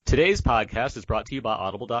Today's podcast is brought to you by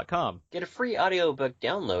Audible.com. Get a free audiobook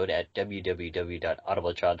download at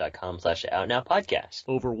www.audibletrial.com/outnowpodcast.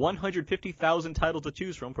 Over 150,000 titles to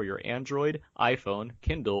choose from for your Android, iPhone,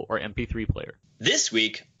 Kindle, or MP3 player. This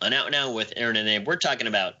week on Out Now with Aaron and Abe, we're talking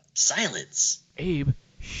about silence. Abe,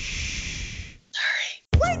 shh.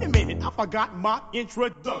 Sorry. Wait a minute, I forgot my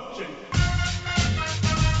introduction.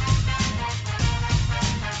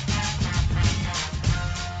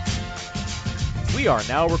 We are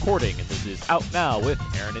now recording, and this is Out Now with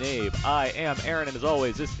Aaron and Abe. I am Aaron, and as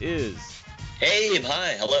always, this is... Abe,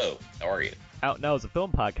 hi, hello, how are you? Out Now is a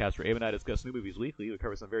film podcast where Abe and I discuss new movies weekly. We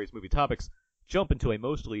cover some various movie topics, jump into a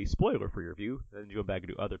mostly spoiler-free review, then go back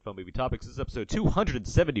and do other film movie topics. This is episode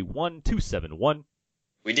 271.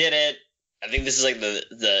 We did it. I think this is like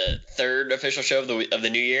the third official show of the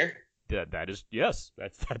new year. That is, yes,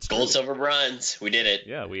 that's Gold, true. silver, bronze. We did it.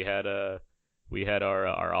 Yeah, we had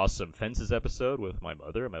our awesome Fences episode with my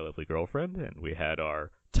mother and my lovely girlfriend, and we had our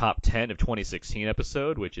top 10 of 2016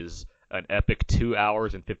 episode, which is an epic 2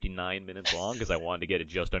 hours and 59 minutes long because I wanted to get it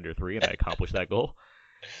just under 3, and I accomplished that goal.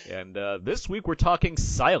 And this week we're talking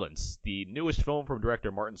Silence, the newest film from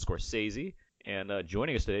director Martin Scorsese. And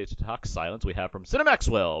joining us today to talk Silence, we have from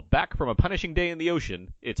Cinemaxwell, back from a punishing day in the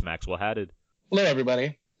ocean, it's Maxwell Haddad. Hello,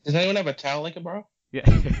 everybody. Does anyone have a towel they can borrow? Yeah.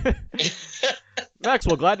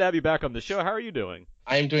 Maxwell, glad to have you back on the show. How are you doing?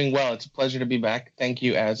 I am doing well. It's a pleasure to be back. Thank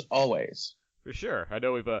you, as always. For sure. I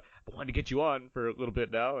know we've wanted to get you on for a little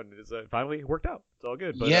bit now, and it's finally worked out. It's all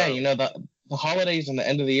good. But, yeah, the holidays and the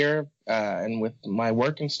end of the year, and with my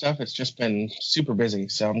work and stuff, it's just been super busy.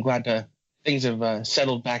 So I'm glad things have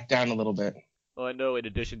settled back down a little bit. Well, I know in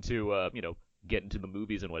addition to, getting to the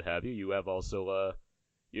movies and what have you, you have also,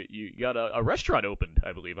 you got a restaurant opened,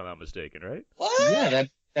 I believe, if I'm not mistaken, right? What? Yeah,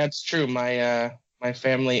 that's true. My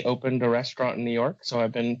family opened a restaurant in New York, so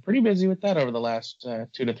I've been pretty busy with that over the last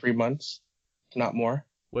 2 to 3 months, if not more.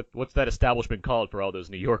 What's that establishment called for all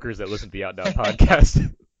those New Yorkers that listen to the Out Now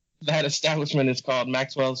podcast? That establishment is called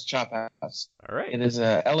Maxwell's Chop House. All right. It is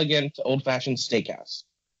an elegant, old-fashioned steakhouse.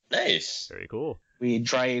 Nice. Very cool. We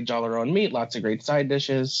dry age all our own meat, lots of great side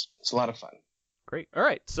dishes. It's a lot of fun. Great. All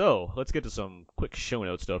right, so let's get to some quick show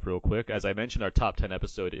note stuff real quick. As I mentioned, our top 10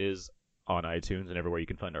 episode is on iTunes and everywhere you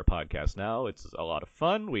can find our podcast now. It's a lot of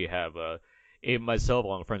fun. We have Abe and myself,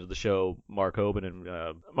 along with friends of the show, Mark Hoban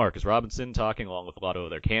and Marcus Robinson, talking along with a lot of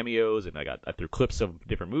other cameos, and I threw clips of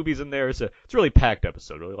different movies in there. So it's a really packed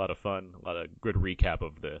episode, really a lot of fun, a lot of good recap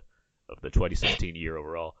of the 2016 year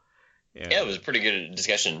overall. And, Yeah, it was a pretty good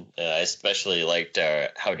discussion. I especially liked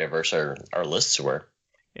how diverse our lists were.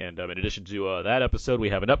 And in addition to that episode,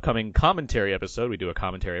 we have an upcoming commentary episode. We do a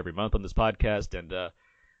commentary every month on this podcast, and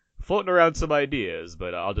floating around some ideas.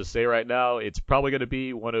 But I'll just say right now, it's probably going to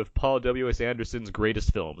be one of Paul W.S. Anderson's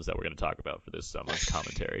greatest films that we're going to talk about for this month's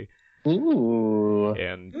commentary. Ooh.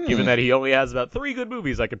 And given that he only has about 3 good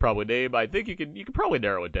movies I could probably name, I think you can probably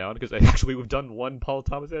narrow it down, because actually we've done one Paul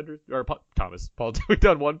we've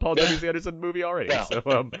done one Paul W.S. Anderson movie already. Yeah.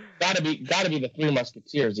 So Gotta be the Three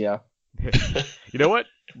Musketeers, yeah. you know what?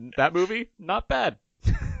 That movie, not bad.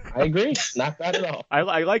 I agree. Not bad at all.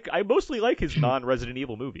 I mostly like his non-Resident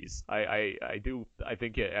Evil movies. I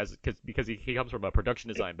think because he comes from a production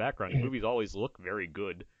design background, his movies always look very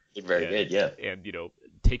good. Very good, yeah. And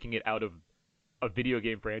taking it out of a video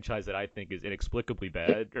game franchise that I think is inexplicably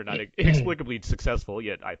bad, or not inexplicably successful,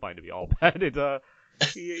 yet I find to be all bad.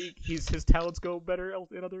 His talents go better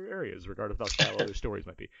in other areas, regardless of how style other stories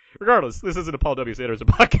might be. Regardless, this isn't a Paul W. Anderson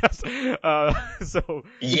podcast.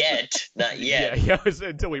 Not yet. Yeah,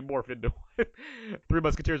 until we morph into one. Three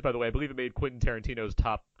Musketeers, by the way, I believe it made Quentin Tarantino's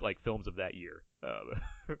top films of that year,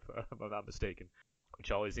 if I'm not mistaken,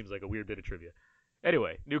 which always seems like a weird bit of trivia.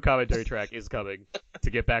 Anyway, new commentary track is coming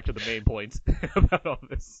to get back to the main points about all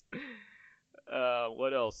this.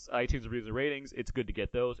 What else? iTunes reviews and ratings. It's good to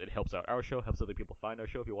get those. It helps out our show, helps other people find our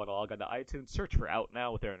show. If you want to log on to iTunes, search for Out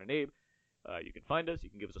Now with Aaron and Abe. You can find us.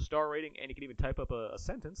 You can give us a star rating, and you can even type up a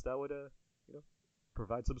sentence that would,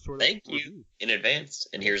 provide some sort of Thank you review. in advance,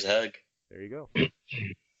 and here's a hug. There you go.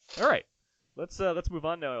 All right. Let's move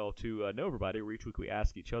on now to Know Everybody, where each week we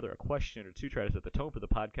ask each other a question or two, try to set the tone for the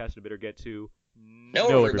podcast, and better get to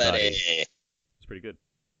Know Everybody. It's pretty good.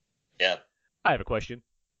 Yeah. I have a question.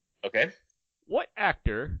 Okay. What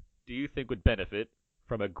actor do you think would benefit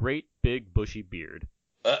from a great big bushy beard?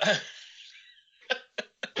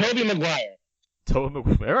 Tobey Maguire. Tobey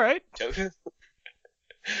Maguire. All right.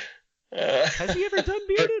 Has he ever done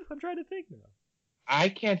bearded? I'm trying to think now. I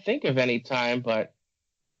can't think of any time, but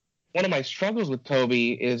one of my struggles with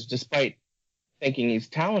Tobey is, despite thinking he's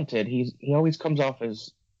talented, he always comes off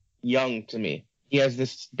as young to me. He has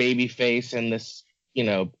this baby face and this,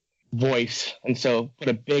 voice, and so put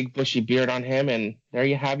a big bushy beard on him, and there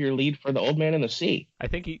you have your lead for the Old Man in the Sea. I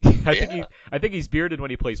think Yeah. I think he's bearded when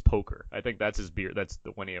he plays poker. I think that's his beard. That's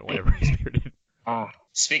the whenever he's bearded. Ah,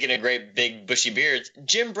 Speaking of great big bushy beards,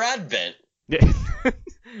 Jim Broadbent. Yeah.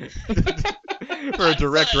 For a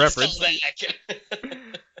direct reference.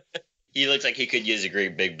 He looks like he could use a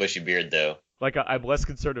great big bushy beard, though. Like, I'm less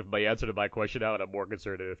concerned of my answer to my question now, and I'm more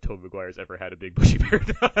concerned if Tobey Maguire's ever had a big bushy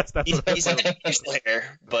beard. that's He's what I'm got facial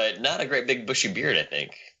hair, but not a great big bushy beard, I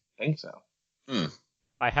think. I think so.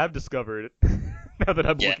 I have discovered, now that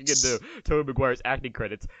I'm looking Yes. into Tobey Maguire's acting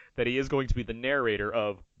credits, that he is going to be the narrator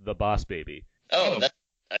of The Boss Baby. Oh,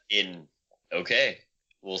 okay.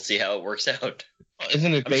 We'll see how it works out.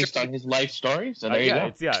 Isn't it I'm based sure- on his life story? So there you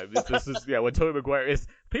go. This is when Tobey Maguire is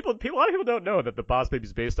a lot of people don't know that The Boss Baby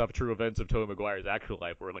is based off true events of Tobey Maguire's actual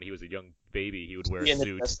life, where when he was a young baby he would wear a He and his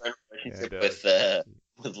suit. best friend relationship And,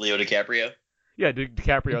 with Leo DiCaprio. Yeah,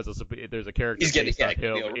 DiCaprio has there's a character He's getting- based off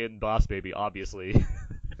yeah, him yeah. in Boss Baby, obviously.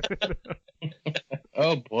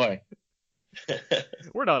 Oh boy.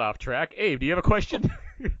 We're not off track. Abe, do you have a question?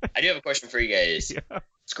 I do have a question for you guys. Yeah.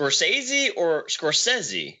 Scorsese or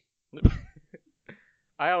Scorsese?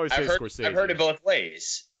 I always say Scorsese. I've heard it both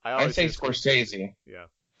ways. I I always say Scorsese. Yeah.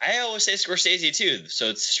 I always say Scorsese too, so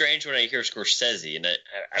it's strange when I hear Scorsese, and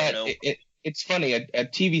I don't know. It's funny. A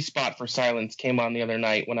TV spot for Silence came on the other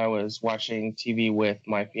night when I was watching TV with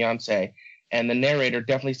my fiance, and the narrator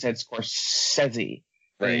definitely said Scorsese.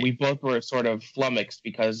 Right. And we both were sort of flummoxed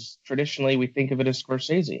because traditionally we think of it as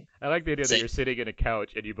Scorsese. I like the idea that Say- you're sitting in a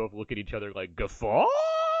couch and you both look at each other like guffaw,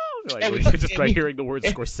 Yeah, like just by we- hearing the word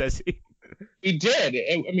yeah. Scorsese. We did.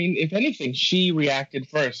 I mean, if anything, she reacted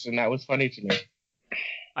first, and that was funny to me.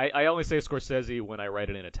 I only say Scorsese when I write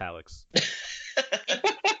it in italics.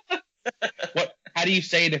 How do you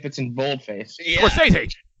say it if it's in boldface? Yeah.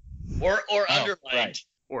 Scorsese Or Oh, underlined. right.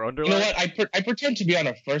 or You underline. know what? I pretend to be on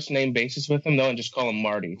a first name basis with him though, and just call him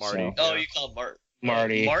Marty. Marty. So. Oh, Yeah. you call him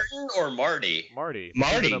Marty. Martin or Marty? Marty.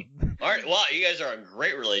 Marty. Marty. Wow, you guys are on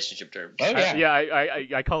great relationship terms. Oh yeah.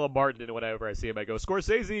 I call him Martin, and whenever I see him, I go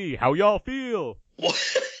Scorsese. How y'all feel? What?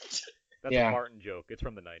 That's Yeah. a Martin joke. It's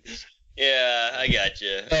from the 90s. Yeah, I got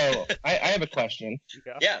you. So I have a question.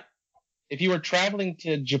 Yeah. Yeah. If you were traveling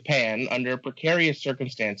to Japan under precarious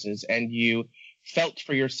circumstances and you felt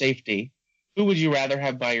for your safety, who would you rather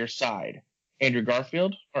have by your side? Andrew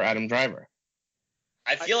Garfield or Adam Driver?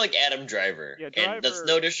 I feel like Adam Driver. Yeah, And that's Driver-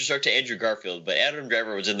 no disrespect to Andrew Garfield, but Adam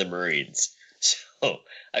Driver was in the Marines. So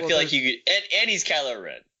I Well, feel like he could. And he's Kylo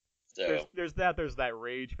Ren. So There's that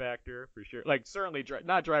rage factor for sure. Like certainly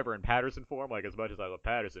not Driver in Patterson form. Like as much as I love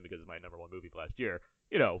Patterson because it's my #1 movie last year.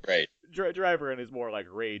 You know, right. Driver in his more like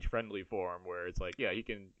rage friendly form where it's like he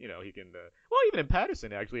can well even in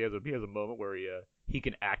Patterson actually he has a moment where he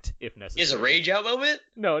can act if necessary. He has a rage out moment.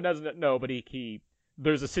 No, it doesn't. No, but he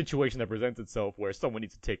there's a situation that presents itself where someone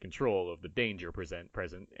needs to take control of the danger present,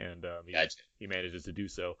 and Gotcha. he manages to do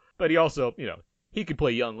so. But he also, he could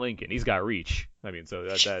play young Lincoln. He's got reach. I mean, so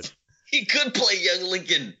that He could play young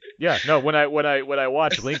Lincoln. yeah. No, when I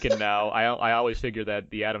watch Lincoln now, I always figure that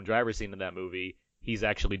the Adam Driver scene in that movie, he's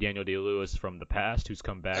actually Daniel Day-Lewis from the past who's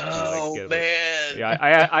come back. Oh to, man. Yeah,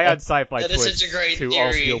 I add sci-fi That is twists such a great to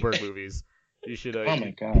all theory. Spielberg movies. You should. Oh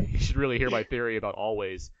my god. You should really hear my theory about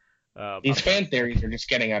Always. These fan theories are just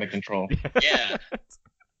getting out of control. Yeah.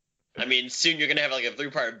 I mean, soon you're gonna have like a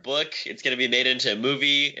 3-part book. It's gonna be made into a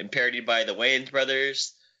movie and parodied by the Wayans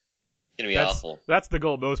brothers. It's gonna be awful. That's the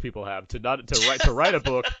goal most people have to write a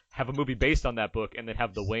book, have a movie based on that book, and then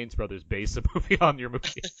have the Wayans brothers base a movie on your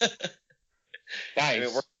movie. I Guys,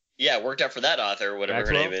 mean, it worked out for that author, whatever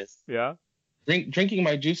Maxwell? her name is. Yeah. drinking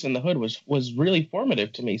my juice in the hood was really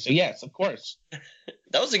formative to me. So yes, of course.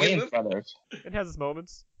 That was a good Wayans movie. Brothers. It has its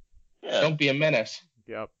moments. Yeah. Don't be a menace.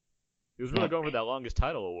 Yep. He was really going for that longest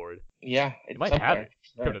title award. Yeah, It it's might up have there.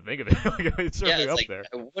 it. Come to think of it, it's Yeah, certainly it's up like, there.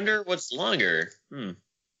 I wonder what's longer.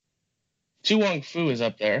 Tu Wong Fu is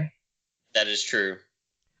up there. That is true.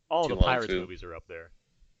 All Too the long Pirates food. movies are up there.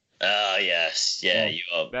 Oh, yes. Yeah,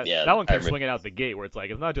 Yeah. That one I comes remember- swinging out the gate, where it's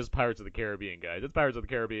like it's not just Pirates of the Caribbean, guys. It's Pirates of the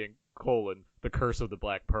Caribbean: The Curse of the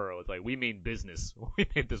Black Pearl. It's like we mean business. We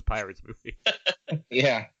made this Pirates movie.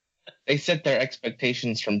 Yeah. They set their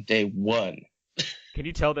expectations from day one. Can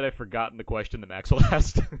you tell that I've forgotten the question that Maxwell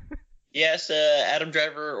asked? Yes, Adam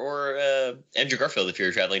Driver or Andrew Garfield if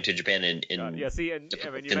you're traveling to Japan in Yeah, see, and I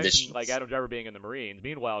difficult mean, you conditions. mentioned like Adam Driver being in the Marines.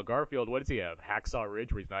 Meanwhile, Garfield, what does he have? Hacksaw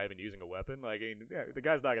Ridge, where he's not even using a weapon. Like, the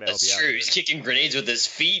guy's not gonna help That's you out. true. with He's it. kicking grenades with his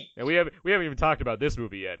feet. And we haven't even talked about this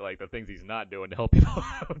movie yet. Like the things he's not doing to help people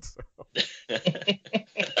out. So.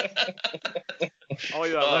 All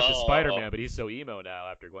you got left is Oh. Spider-Man, but he's so emo now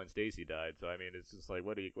after Gwen Stacy died. So I mean, it's just like,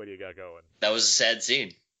 what do you got going? That was a sad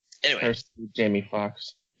scene. Anyway, First, Jamie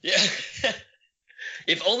Foxx. yeah.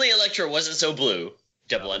 If only Electro wasn't so blue.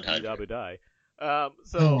 Double entendre. Abu die.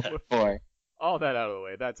 So Oh, boy. all that out of the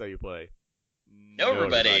way, that's how you play. No,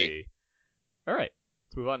 everybody. All right,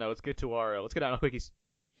 let's move on now. Let's get to our let's get down to quickies.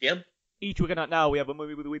 DM? Each week and not now, we have a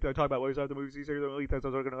movie of the week that I talk about. What is the movies? These are the week that's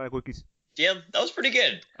talking about quickies. DM? That was pretty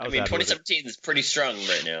good. I I was mean, happy with it. 2017 is pretty strong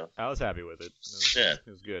right now. I was happy with it. Yeah.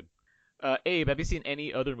 It was good. Abe, have you seen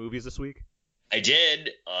any other movies this week? I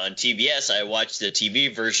did. On TBS, I watched the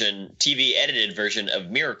TV edited version of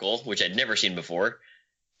Miracle, which I'd never seen before.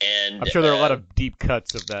 And I'm sure there are a lot of deep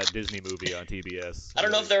cuts of that Disney movie on TBS. I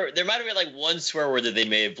don't know if there might have been like one swear word that they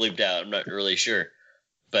may have bleeped out. I'm not really sure.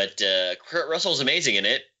 But Kurt Russell's amazing in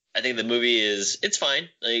it. I think the movie it's fine.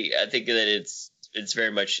 I think that it's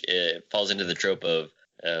very much falls into the trope of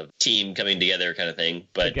team coming together kind of thing.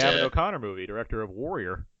 But the Gavin O'Connor movie, director of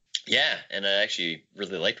Warrior. yeah, and I actually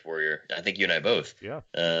really liked Warrior. I think you and I both. Yeah.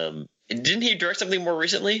 And didn't he direct something more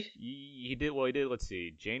recently? He did. Well, he did. Let's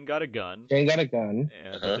see. Jane Got a Gun. Jane Got a Gun.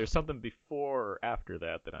 And but there's something before or after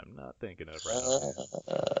that I'm not thinking of right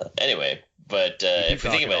now. Anyway, but if you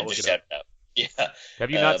think about it, just shout it out. Yeah.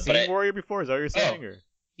 Have you not but seen Warrior before? Is that what you're saying? Or?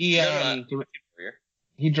 He Warrior.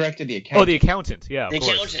 he directed The Accountant. Oh, The Accountant. Yeah, of The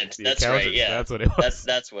course. Accountant. The That's Accountant. right. Yeah, That's what it was.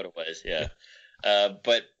 That's what it was. Yeah.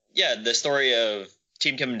 But yeah, the story of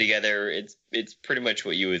team coming together, it's pretty much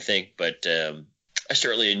what you would think. But I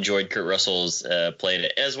certainly enjoyed Kurt Russell's playing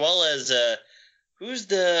it, as well as who's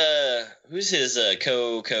his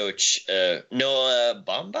co-coach? Noah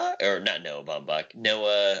Baumbach, or not Noah Baumbach?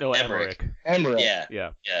 Noah Emmerich. Emmerich.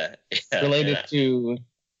 Yeah. Related to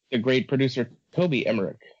the great producer Toby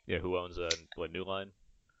Emmerich. Yeah, who owns New Line?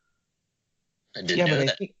 I didn't know but I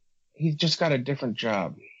that. think he's just got a different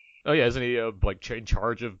job. Oh yeah, isn't he in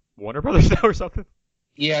charge of Warner Brothers now or something?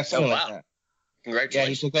 Yeah, something Oh, like wow. that. Yeah, he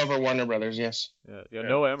Congratulations. took over Warner Brothers. Yes. Yeah.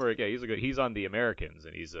 Noah Emmerich. Yeah, he's on The Americans,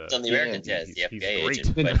 and he's It's on the Americans, yeah, it's the he's FBI great.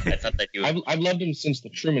 agent. But I thought that you would. I've loved him since the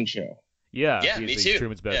Truman Show. Yeah, Yeah, he's, me he's too.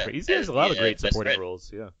 Truman's best Yeah. friend. He has a lot of great Best supporting friend.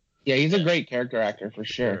 roles. Yeah, Yeah, he's a great character actor for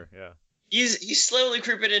sure. yeah. He's slowly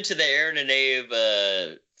creeping into the Aaron and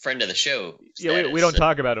Abe friend of the show. Yeah, we status. don't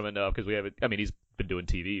talk about him enough because we haven't. I mean, he's been doing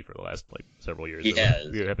TV for the last several years. He so has.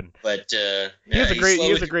 we haven't. But He has a great. He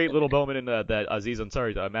has slowly- a great little moment in that Aziz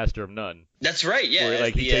Ansari, Master of None. That's right. Yeah, where as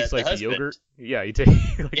like he takes like the husband. yogurt. Yeah, he takes.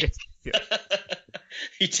 Yeah.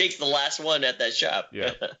 He takes the last one at that shop.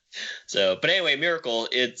 Yeah. So, but anyway, Miracle.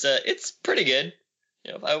 It's pretty good.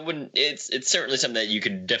 You know, I wouldn't. It's certainly something that you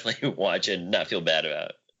could definitely watch and not feel bad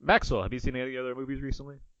about. Maxwell, have you seen any other movies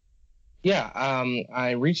recently? Yeah,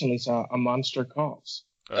 I recently saw A Monster Calls.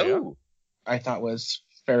 Oh, I thought was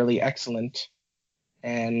fairly excellent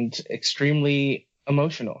and extremely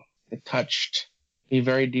emotional. It touched me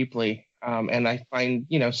very deeply. And I find,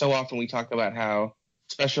 so often we talk about how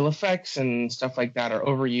special effects and stuff like that are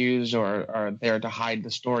overused or are there to hide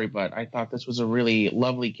the story. But I thought this was a really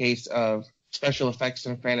lovely case of special effects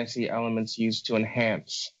and fantasy elements used to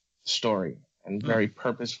enhance the story and very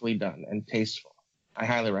purposefully done and tasteful. I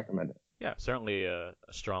highly recommend it. yeah, certainly a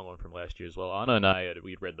strong one from last year as well. Anna and I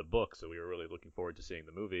we'd read the book, so we were really looking forward to seeing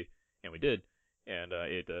the movie, and we did, and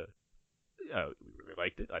we really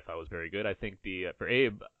liked it. I thought it was very good. I think for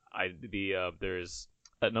Abe, there's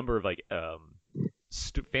a number of like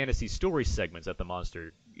fantasy story segments that the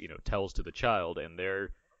monster tells to the child, and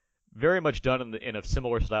they're very much done in a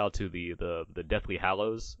similar style to the Deathly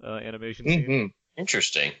Hallows animation scene. Mm-hmm.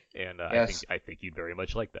 Interesting. And Yes. I think you'd very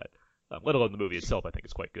much like that. Let alone the movie itself, I think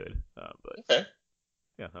it's quite good. But Okay.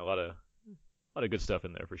 yeah, a lot of good stuff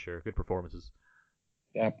in there for sure. Good performances.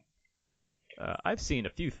 Yep. I've seen a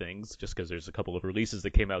few things just because there's a couple of releases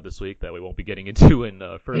that came out this week that we won't be getting into in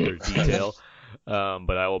further detail.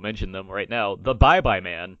 But I will mention them right now. The Bye Bye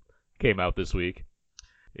Man came out this week.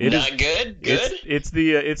 It is Not good. Good. It's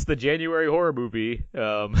the January horror movie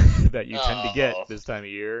that you tend to get Oh. this time of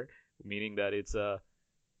year, meaning that it's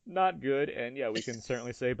not good, and yeah, we can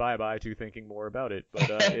certainly say bye bye to thinking more about it. But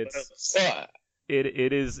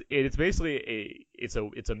it's basically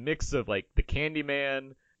it's a mix of like the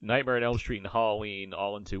Candyman, Nightmare on Elm Street, and Halloween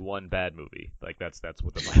all into one bad movie. Like that's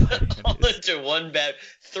what the Bye Bye Man All is. into one bad.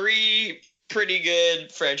 3 pretty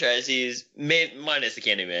good franchises, minus the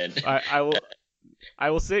Candyman. I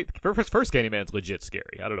will say first Candyman's legit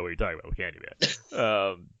scary. I don't know what you're talking about with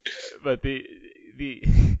Candyman. But the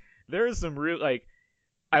there is some real like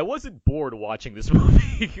I wasn't bored watching this movie.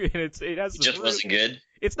 And it has It some just wasn't good.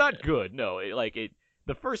 It's not good. No,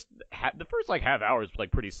 the first like half hour is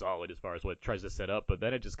like pretty solid as far as what it tries to set up, but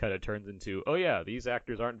then it just kind of turns into, oh yeah, these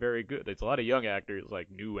actors aren't very good. It's a lot of young actors, like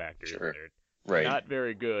new actors. Sure. And they're Right. not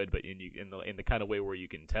very good, but in the kind of way where you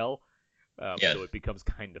can tell. Yeah. So it becomes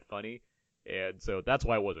kind of funny, and so that's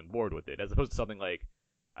why I wasn't bored with it, as opposed to something like,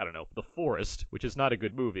 I don't know, The Forest, which is not a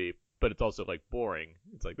good movie, but it's also like boring.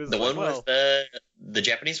 It's like this The is one like, well, with the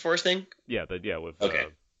Japanese forest thing? with Okay.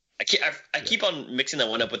 I keep on mixing that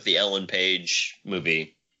one up with the Ellen Page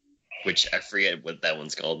movie, which I forget what that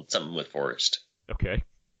one's called. Something with forest. okay,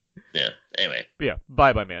 Yeah. Anyway. but yeah,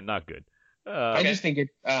 Bye Bye Man, not good. I just think it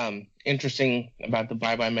interesting about the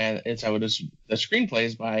Bye Bye Man is how it is. The screenplay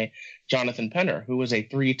is by Jonathan Penner, who was a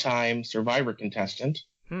 3-time Survivor contestant,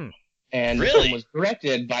 and the Really? film was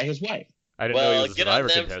directed by his wife. I didn't know he Well, was a get on Survivor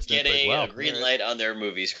them for contestant. getting But, wow, a green alright. light on their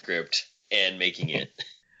movie script and making it.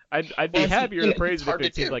 I'd be Well, it's- happier you know, to praise it's it if hard it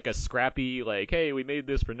to seemed do. like a scrappy, like, hey, we made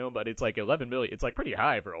this for nobody. It's like 11 million. It's like pretty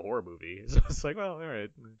high for a horror movie. So it's like, well, all right.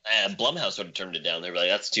 Blumhouse would have turned it down. They were like,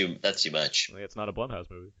 that's too much. It's not a Blumhouse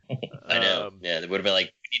movie. I know. Yeah, they would have been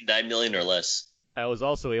like, we need 9 million or less. I was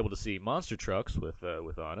also able to see Monster Trucks with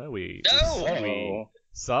Anna. We Oh!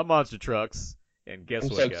 saw Monster Trucks, and guess I'm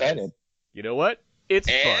what, so guys? excited. You know what? It's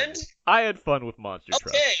And? fun. I had fun with Monster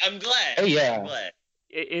Trucks. Okay, I'm glad. Oh, yeah. I'm glad.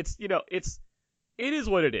 It is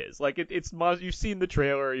what it is. Like you've seen the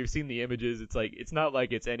trailer, you've seen the images. It's like it's not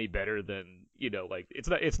like it's any better than like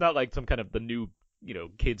it's not like some kind of the new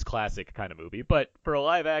kids classic kind of movie. But for a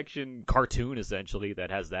live action cartoon essentially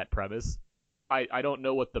that has that premise, I don't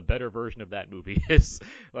know what the better version of that movie is.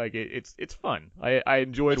 Like it's fun. I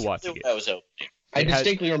enjoyed That's watching really it. what I was hoping. I It has-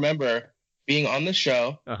 distinctly remember being on the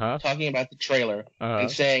show, Uh-huh. talking about the trailer, Uh-huh.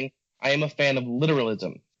 and saying, I am a fan of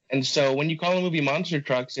literalism. And so when you call a movie Monster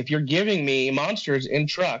Trucks, if you're giving me monsters in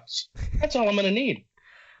trucks, that's all I'm going to need.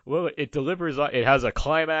 Well, it delivers. It has a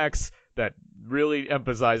climax that really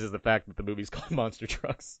emphasizes the fact that the movie's called Monster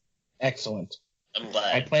Trucks. Excellent. I'm I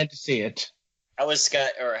glad. plan to see it.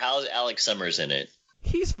 How's Alex Summers in it?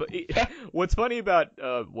 What's funny about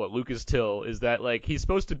Lucas Till is that like he's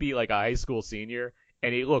supposed to be like a high school senior,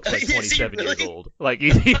 and he looks like Is he 27 years really? old. Like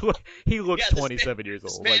he looks Yeah, this 27 years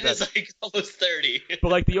This old. man Like that. is like almost 30. But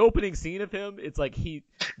like the opening scene of him, it's like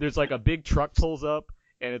there's like a big truck pulls up,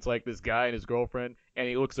 and it's like this guy and his girlfriend, and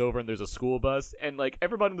he looks over and there's a school bus, and like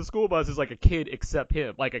everybody in the school bus is like a kid except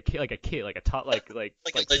him, like a top like Like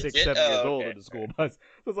a 6, legit- 7 years oh, old okay. in the school bus.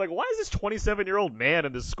 So it's like, why is this 27-year-old man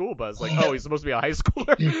in this school bus? Like, oh, he's supposed to be a high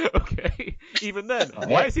schooler. Okay, even then,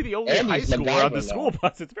 why is he the only And high he's schooler on MacGyver the school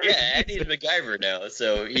bus? It's very Yeah, and he's confusing. MacGyver now,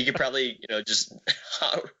 so he could probably, just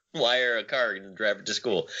wire a car and drive it to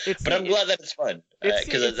school. But I'm glad that it's fun,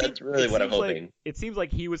 because that's really what I'm hoping. It seems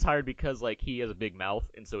like he was hired because like he has a big mouth,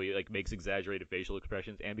 and so he like makes exaggerated facial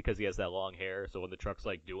expressions, and because he has that long hair, so when the truck's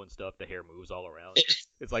like doing stuff, the hair moves all around.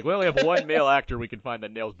 It's like we only have one male actor we can find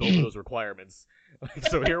that nails both of those requirements.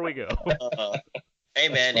 So here we go. Hey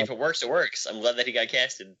man, if it works, it works. I'm glad that he got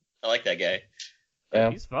casted. I like that guy. Yeah.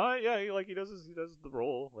 He's fine. Yeah, he does the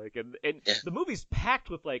role. Like and Yeah. the movie's packed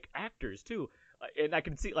with like actors too. And I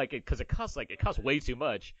can see like because it costs way too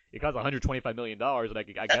much. It costs $125 million, and I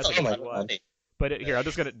guess That's I a can lot see of why. money. But here, I'm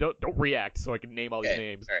just gonna don't react so I can name all these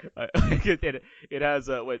Okay, names. all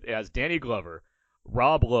It has Danny Glover,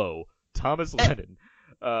 Rob Lowe, Thomas Lennon,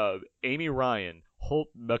 Amy Ryan, Holt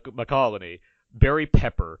McCallany, Barry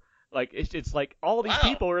Pepper. Like it's like all these Wow.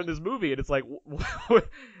 people are in this movie, and it's like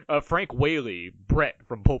Frank Whaley, Brett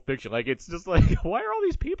from Pulp Fiction. Like it's just like why are all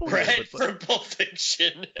these people here? Brett It's like- from Pulp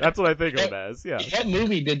Fiction. that's what I think of him as. Yeah. What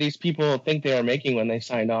movie did these people think they were making when they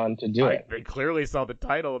signed on to do it? They clearly saw the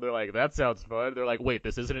title and they're like, that sounds fun. They're like, wait,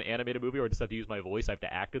 this isn't an animated movie or I just have to use my voice? I have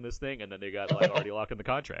to act in this thing? And then they got like already locked in the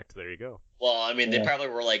contract. There you go. Well, I mean, they Yeah. probably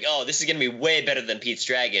were like, "Oh, this is gonna be way better than Pete's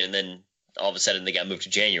Dragon," and then all of a sudden they got moved to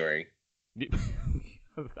January.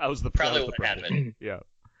 That was the Probably that was the what problem. happened. Yeah.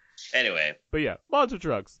 Anyway, But yeah, Monster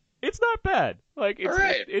Trucks. It's not bad. Like it's All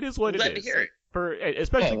right. it is what I'm glad it to is. hear it. For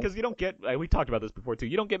especially Yeah. because you don't get we talked about this before too.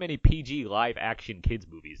 You don't get many PG live action kids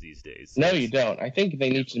movies these days. No, you don't. I think they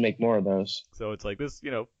need to make more of those. So it's like this,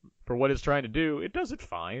 for what it's trying to do, it does it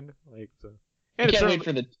fine. Like so. I And it's can't wait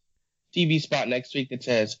for the TV spot next week that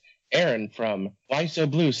says, Aaron from Why So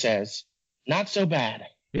Blue says, not so bad.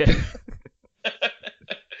 yeah.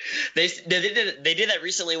 they did that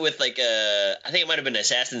recently with like I think it might have been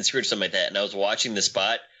Assassin's Creed or something like that, and I was watching the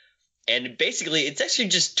spot, and basically it's actually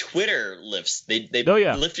just Twitter lifts. They Oh,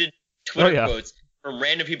 yeah. lifted Twitter Oh, yeah. quotes from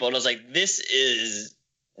random people, and I was like, this is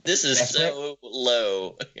That's so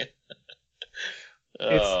low.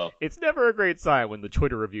 Oh, It's never a great sign when the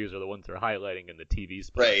Twitter reviews are the ones they're highlighting in the TV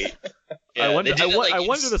spot. right. I wonder. they did it, like, in I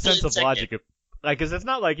wonder the sense of split logic. Like, because it's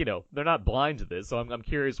not like, they're not blind to this, so I'm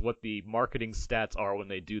curious what the marketing stats are when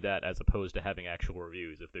they do that as opposed to having actual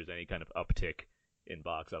reviews, if there's any kind of uptick in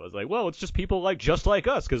box. I was like, well, it's just people just like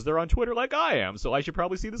us, because they're on Twitter like I am, so I should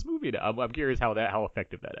probably see this movie now. I'm curious how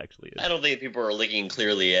effective that actually is. I don't think people are looking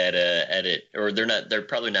clearly at it, or they're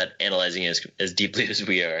probably not analyzing it as deeply as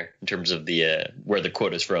we are in terms of the where the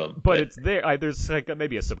quote is from. But it's there. There's like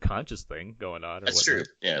maybe a subconscious thing going on. That's true.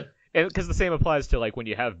 Yeah. And because the same applies to like when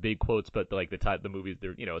you have big quotes, but like the movies,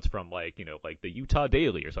 they're it's from like like the Utah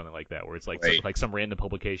Daily or something like that, where it's like right. some random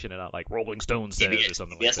publication and not like Rolling Stone says or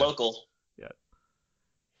something like that. Yes, local. Yeah.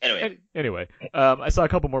 Anyway, I saw a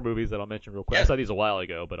couple more movies that I'll mention real quick. Yeah. I saw these a while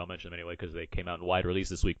ago, but I'll mention them anyway because they came out in wide release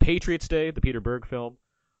this week. Patriots Day, the Peter Berg film,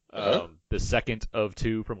 the second of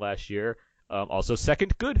two from last year. Also,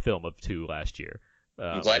 second good film of two last year.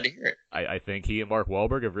 I'm glad to hear it. I think he and Mark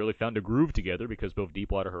Wahlberg have really found a groove together because both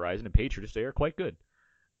Deepwater Horizon and Patriots Day are quite good.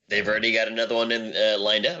 They've already got another one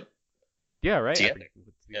lined up. Yeah, right. Yeah.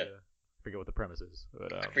 I forget what the premise is.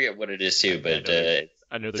 But, I forget what it is too, but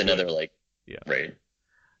I know it's another right.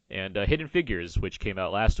 And Hidden Figures, which came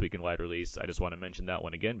out last week in wide release. I just want to mention that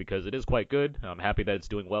one again because it is quite good. I'm happy that it's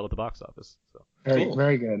doing well at the box office. So Very, cool.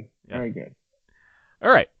 very good. Yeah. Very good.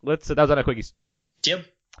 All right, that was out of quickies. Jim.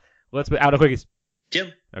 Let's be out of quickies.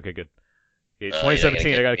 Jim. Okay, good. Okay,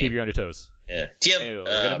 2017. I gotta keep you on your toes. Yeah. Jim. Anyway,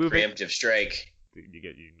 we're gonna move preemptive strike. You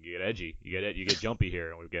get edgy. You get jumpy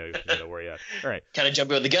here, and we gotta worry out. All right. Kind of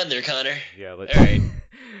jumping with the gun there, Connor. Yeah. All right.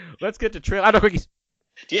 Let's get to out of quickies.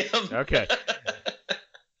 Jim. Okay.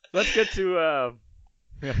 Let's get to.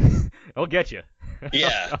 I'll get you.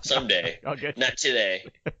 Yeah, someday. I'll get you. Not today.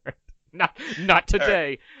 Not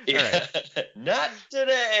today. Yeah. Right. Not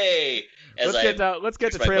today. Let's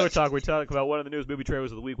get to trailer talk. We talk about one of the newest movie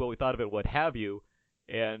trailers of the week, what we thought of it, what have you,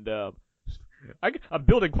 and I'm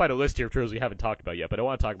building quite a list here of trailers we haven't talked about yet, but I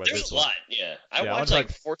want to talk about There's this a one. lot. Yeah, I watch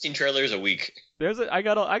 14 trailers a week. I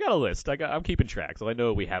got a list. I'm keeping track, so I know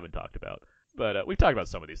what we haven't talked about. But we've talked about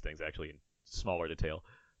some of these things actually in smaller detail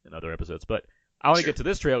in other episodes. But I want to get to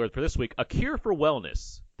this trailer for this week, A Cure for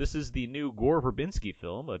Wellness. This is the new Gore Verbinski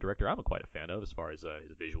film, a director I'm quite a fan of as far as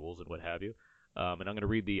his visuals and what have you. And I'm going to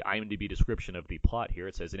read the IMDb description of the plot here.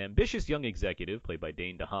 It says, an ambitious young executive, played by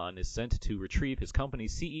Dane DeHaan, is sent to retrieve his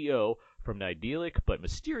company's CEO from an idyllic but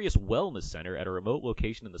mysterious wellness center at a remote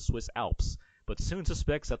location in the Swiss Alps, but soon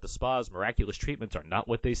suspects that the spa's miraculous treatments are not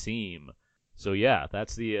what they seem. So yeah,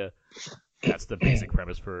 that's the basic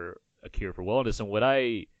premise for A Cure for Wellness. And what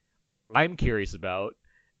I'm curious about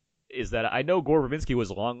is that I know Gore Verbinski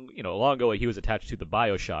was long ago he was attached to the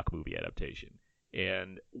BioShock movie adaptation.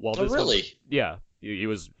 And while this he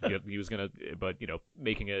was gonna, but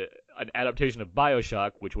making an adaptation of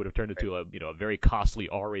BioShock, which would have turned into a very costly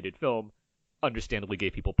R-rated film, understandably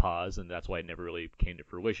gave people pause, and that's why it never really came to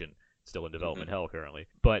fruition. It's still in development hell currently.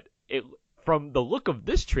 But from the look of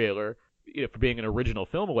this trailer, for being an original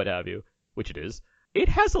film or what have you, which it is, it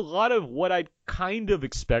has a lot of what I'd kind of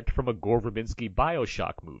expect from a Gore Verbinski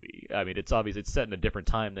BioShock movie. I mean, it's obvious it's set in a different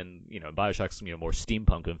time than, BioShock's, more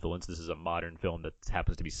steampunk influence. This is a modern film that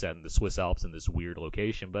happens to be set in the Swiss Alps in this weird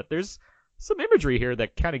location. But there's some imagery here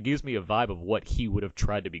that kind of gives me a vibe of what he would have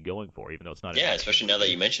tried to be going for, even though it's not. Yeah, especially now that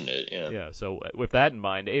you mentioned it. Yeah. Yeah. So with that in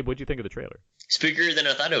mind, Abe, what'd you think of the trailer? Spookier than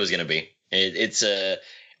I thought it was going to be. It's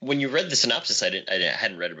when you read the synopsis, I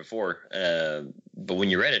hadn't read it before, but when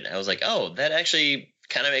you read it, I was like, oh, that actually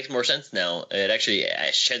kind of makes more sense now. It actually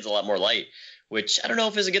sheds a lot more light, which I don't know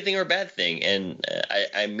if is a good thing or a bad thing, and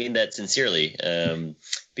I mean that sincerely,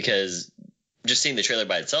 because just seeing the trailer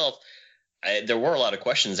by itself, there were a lot of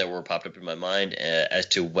questions that were popped up in my mind as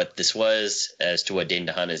to what this was, as to what Dane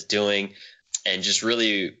DeHaan is doing, and just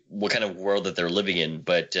really what kind of world that they're living in.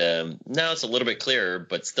 But now it's a little bit clearer,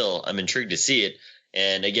 but still, I'm intrigued to see it.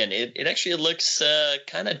 And again, it actually looks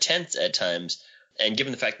kind of tense at times. And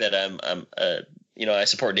given the fact that I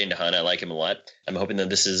support Dane DeHaan, I like him a lot, I'm hoping that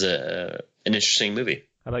this is an interesting movie.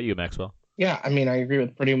 How about you, Maxwell? Yeah, I mean, I agree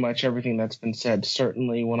with pretty much everything that's been said.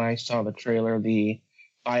 Certainly, when I saw the trailer, the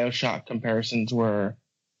BioShock comparisons were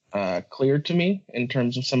clear to me in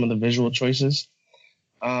terms of some of the visual choices.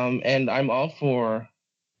 And I'm all for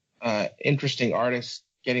interesting artists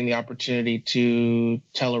getting the opportunity to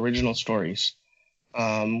tell original stories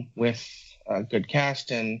with a good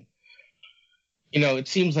cast. And, it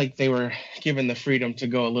seems like they were given the freedom to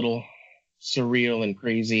go a little surreal and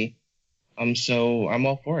crazy. So I'm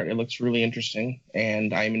all for it. It looks really interesting,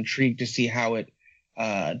 and I'm intrigued to see how it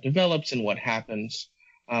develops and what happens.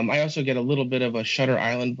 I also get a little bit of a Shutter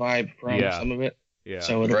Island vibe from some of it. Yeah.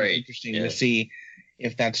 So it'll be interesting to see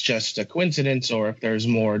if that's just a coincidence or if there's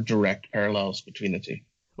more direct parallels between the two.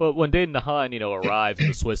 Well, when Dane DeHaan, arrives in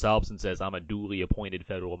the Swiss Alps and says, "I'm a duly appointed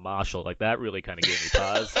federal marshal," like that really kind of gave me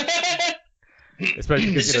pause. Especially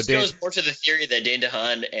because this just goes more to the theory that Dane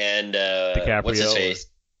DeHaan and DiCaprio, what's his face?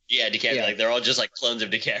 DiCaprio. Yeah. Like they're all just like clones of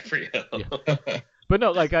DiCaprio. Yeah. But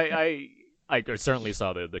no, like I certainly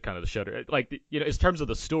saw the kind of the Shudder. Like in terms of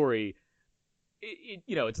the story,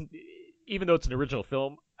 it's even though it's an original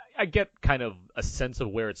film, I get kind of a sense of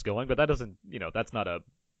where it's going, but that doesn't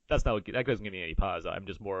that doesn't give me any pause. I'm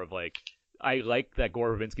just more of like I like that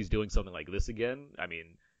Gore Verbinski's doing something like this again. I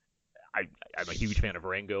mean, I'm a huge fan of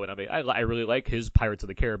Rango, and I really like his Pirates of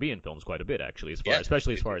the Caribbean films quite a bit, actually,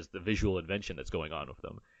 especially as far as the visual invention that's going on with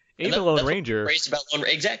them. Even Lone Ranger.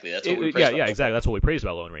 Exactly. That's what we praised about exactly. That's what we praised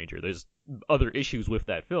about Lone Ranger. There's other issues with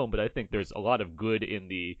that film, but I think there's a lot of good in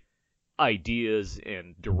the ideas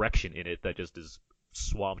and direction in it that just is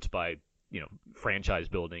swamped by franchise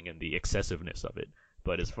building and the excessiveness of it.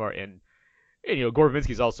 But as far and Gore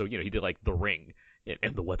Verbinski's also he did like The Ring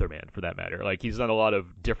and The Weatherman for that matter. Like he's done a lot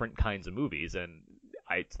of different kinds of movies, and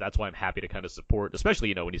that's why I'm happy to kind of support,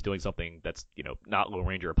 especially when he's doing something that's not Lone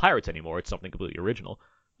Ranger or Pirates anymore. It's something completely original.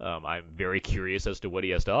 I'm very curious as to what he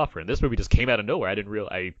has to offer, and this movie just came out of nowhere. I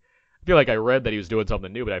feel like I read that he was doing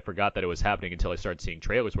something new, but I forgot that it was happening until I started seeing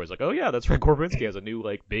trailers where it's like, oh yeah, that's right, Gore Verbinski has a new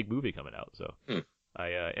like big movie coming out. So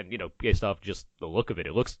based off just the look of it,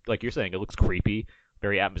 it looks like you're saying, it looks creepy,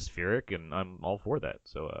 very atmospheric, and I'm all for that.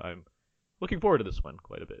 So I'm looking forward to this one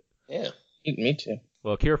quite a bit. Yeah, me too.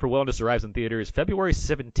 Well, Cure for Wellness arrives in theaters February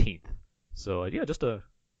 17th. So just a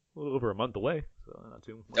little over a month away. So not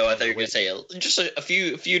too much. No, I thought you were going to say just a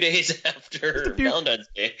few days after Valentine's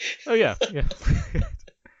Day. Oh yeah. A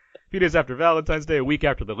few days after Valentine's Day, a week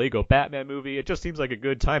after the Lego Batman movie. It just seems like a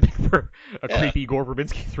good timing for a creepy Gore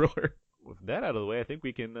Verbinski thriller. With that out of the way, I think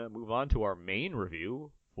we can move on to our main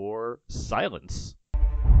review for Silence.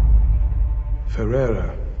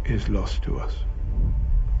 Ferreira is lost to us.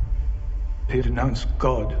 He denounced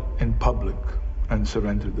God in public and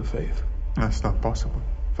surrendered the faith. That's not possible.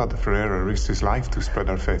 Father Ferreira risked his life to spread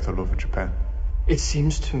our faith all over Japan. It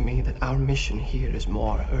seems to me that our mission here is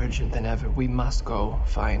more urgent than ever. We must go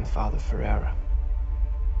find Father Ferreira.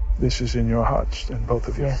 This is in your hearts, then, both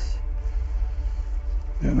of you? Yes.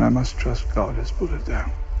 Then I must trust God has put it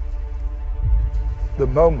down. The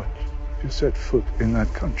moment you set foot in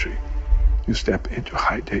that country, you step into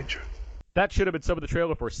high danger. That should have been some of the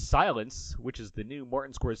trailer for Silence, which is the new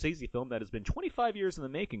Martin Scorsese film that has been 25 years in the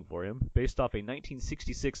making for him, based off a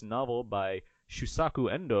 1966 novel by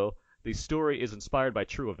Shusaku Endo. The story is inspired by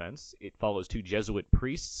true events. It follows two Jesuit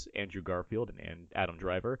priests, Andrew Garfield and Adam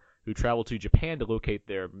Driver, who travel to Japan to locate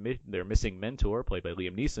their missing mentor, played by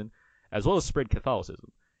Liam Neeson, as well as spread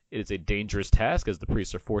Catholicism. It is a dangerous task, as the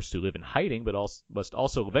priests are forced to live in hiding, but must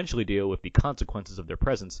also eventually deal with the consequences of their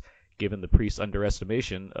presence, given the priests'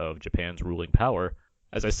 underestimation of Japan's ruling power.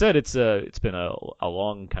 As I said, it's been a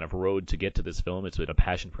long kind of road to get to this film. It's been a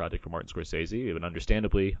passion project for Martin Scorsese, and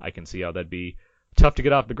understandably, I can see how that'd be tough to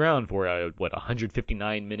get off the ground for a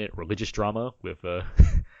 159-minute religious drama with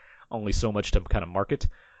only so much to kind of market.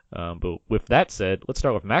 But with that said, let's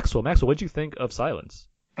start with Maxwell. Maxwell, what did you think of Silence?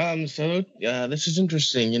 This is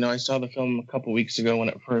interesting. I saw the film a couple weeks ago when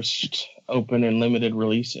it first opened in limited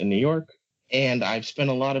release in New York, and I've spent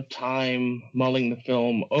a lot of time mulling the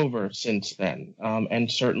film over since then.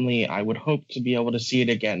 And certainly I would hope to be able to see it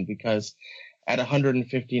again, because at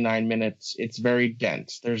 159 minutes, it's very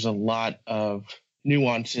dense. There's a lot of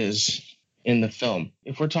nuances in the film.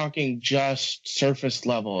 If we're talking just surface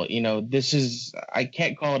level, I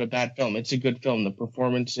can't call it a bad film. It's a good film. The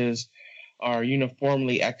performances are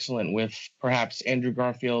uniformly excellent, with perhaps Andrew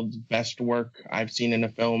Garfield's best work I've seen in a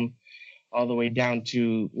film, all the way down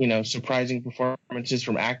to, surprising performances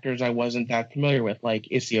from actors I wasn't that familiar with, like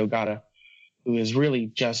Issei Ogata, who is really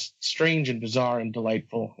just strange and bizarre and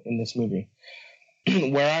delightful in this movie.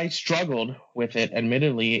 Where I struggled with it,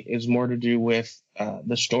 admittedly, is more to do with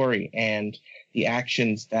the story and the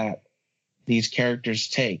actions that these characters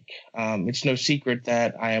take. It's no secret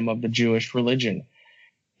that I am of the Jewish religion,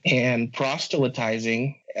 and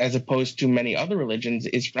proselytizing, as opposed to many other religions,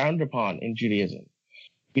 is frowned upon in Judaism.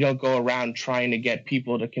 We don't go around trying to get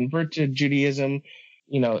people to convert to Judaism.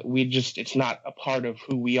 It's not a part of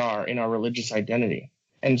who we are in our religious identity.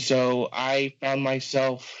 And so I found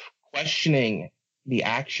myself questioning the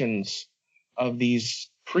actions of these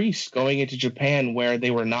priests going into Japan, where they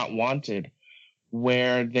were not wanted,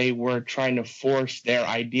 where they were trying to force their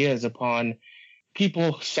ideas upon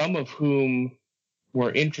people, some of whom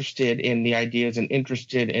were interested in the ideas and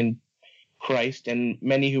interested in Christ, and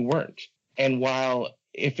many who weren't. And while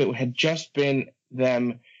if it had just been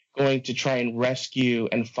them going to try and rescue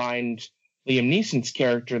and find Liam Neeson's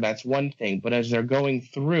character, that's one thing. But as they're going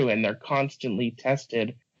through and they're constantly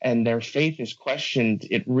tested and their faith is questioned,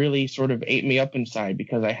 it really sort of ate me up inside,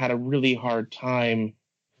 because I had a really hard time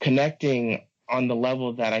connecting on the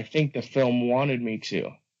level that I think the film wanted me to.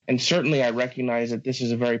 And certainly I recognize that this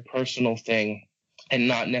is a very personal thing and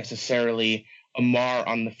not necessarily a mar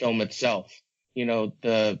on the film itself. You know,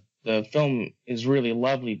 the film is really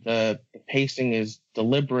lovely. The pacing is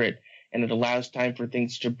deliberate, and it allows time for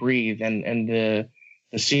things to breathe, and the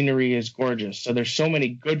scenery is gorgeous. So there's so many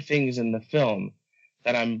good things in the film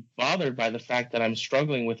that I'm bothered by the fact that I'm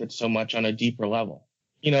struggling with it so much on a deeper level.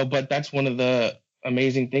 You know, but that's one of the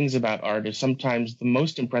amazing things about art, is sometimes the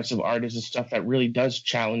most impressive art is the stuff that really does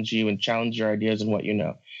challenge you and challenge your ideas and what you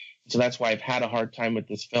know. So that's why I've had a hard time with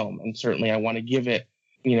this film. And certainly I want to give it,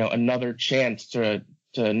 you know, another chance to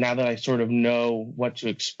now that I sort of know what to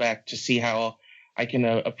expect, to see how I can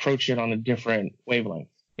approach it on a different wavelength.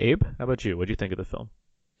 Abe, how about you? What do you think of the film?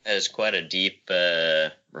 That is quite a deep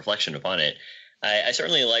reflection upon it. I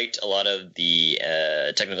certainly liked a lot of the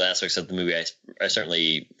technical aspects of the movie. I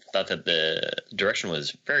certainly thought that the direction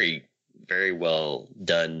was very, very well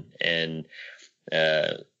done. And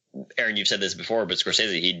Aaron, you've said this before, but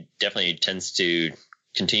Scorsese, he definitely tends to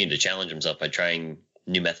continue to challenge himself by trying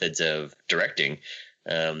new methods of directing.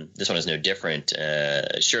 This one is no different.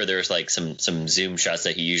 Sure, there's like some zoom shots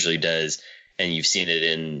that he usually does, and you've seen it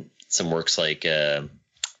in some works like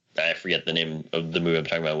I forget the name of the movie I'm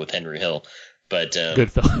talking about with Henry Hill, but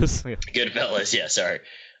Goodfellas. Yeah. Goodfellas, yeah, sorry,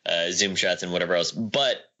 zoom shots and whatever else.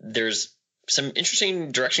 But there's some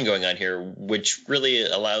interesting direction going on here, which really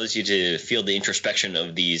allows you to feel the introspection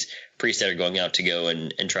of these priests that are going out to go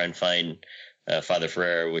and try and find Father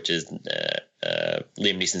Ferrer, which is Liam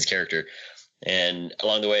Neeson's character. And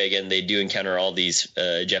along the way, again, they do encounter all these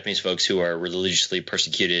Japanese folks who are religiously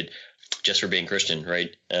persecuted just for being Christian,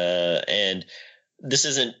 right? And this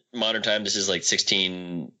isn't modern time. This is like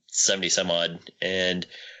 1670 some odd. And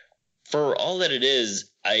for all that it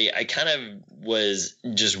is, I kind of was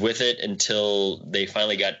just with it until they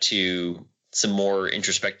finally got to some more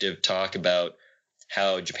introspective talk about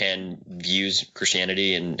how Japan views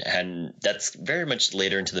Christianity. And that's very much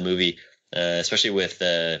later into the movie, especially with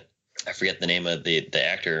I forget the name of the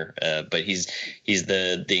actor, but he's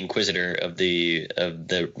the Inquisitor of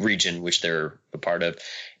the region which they're a part of.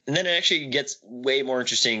 And then it actually gets way more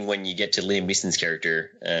interesting when you get to Liam Neeson's character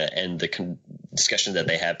and the discussion that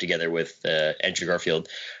they have together with Andrew Garfield.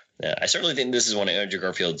 I certainly think this is one of Andrew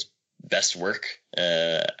Garfield's best work.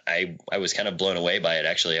 I was kind of blown away by it,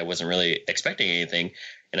 actually. I wasn't really expecting anything,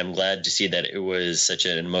 and I'm glad to see that it was such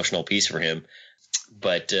an emotional piece for him.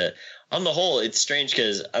 But on the whole, it's strange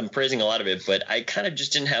because I'm praising a lot of it, but I kind of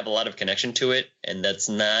just didn't have a lot of connection to it. And that's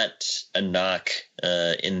not a knock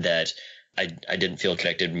in that I didn't feel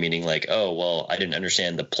connected, meaning like, oh, well, I didn't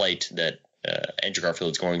understand the plight that Andrew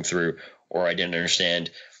Garfield's going through, or I didn't understand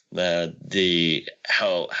how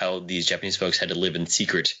these Japanese folks had to live in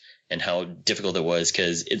secret and how difficult it was,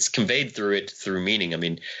 because it's conveyed through meaning. I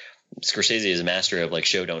mean, Scorsese is a master of like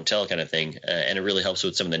show, don't tell kind of thing. And it really helps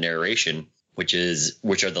with some of the narration, which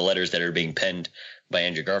are the letters that are being penned by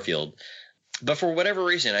Andrew Garfield. But for whatever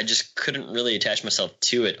reason, I just couldn't really attach myself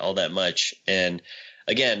to it all that much. And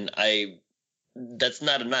again, that's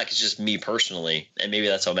not a knock. It's just me personally. And maybe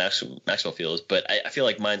that's how Maxwell feels. But I feel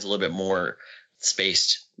like mine's a little bit more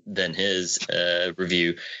spaced than his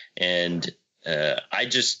review. And I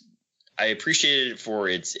appreciated it for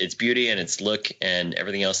its beauty and its look and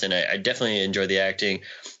everything else. And I definitely enjoyed the acting.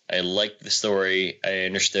 I liked the story. I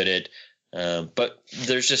understood it. But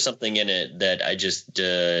there's just something in it that I just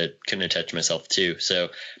couldn't attach myself to. So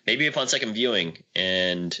maybe upon second viewing,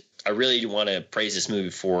 and I really want to praise this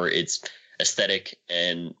movie for its aesthetic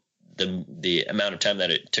and the amount of time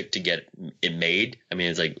that it took to get it made. I mean,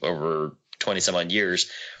 it's like over 20 some odd years.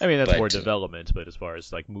 I mean, that's more development, but as far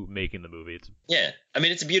as like making the movie, I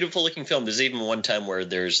mean, it's a beautiful looking film. There's even one time where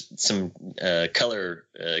there's some color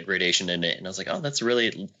gradation in it, and I was like, oh, that's a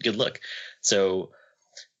really good look. So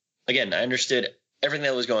again, I understood everything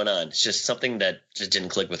that was going on. It's just something that just didn't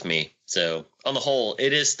click with me. So on the whole,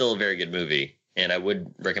 it is still a very good movie, and I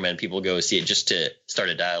would recommend people go see it just to start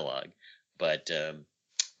a dialogue. But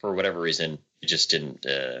for whatever reason, it just didn't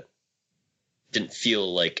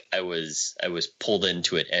feel like I was pulled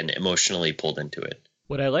into it and emotionally pulled into it.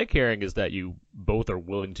 What I like hearing is that you both are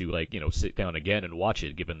willing to sit down again and watch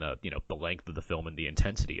it, given the the length of the film and the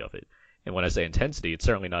intensity of it. And when I say intensity, it's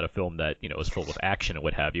certainly not a film that is full of action and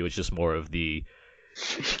what have you. It's just more of the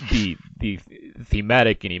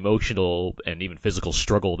thematic and emotional and even physical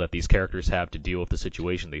struggle that these characters have to deal with the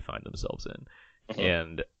situation they find themselves in. Mm-hmm.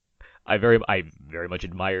 And I very much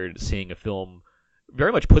admired seeing a film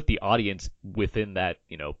very much put the audience within that,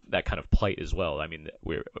 that kind of plight as well. I mean,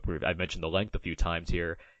 I mentioned the length a few times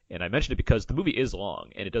here, and I mentioned it because the movie is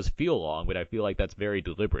long, and it does feel long, but I feel like that's very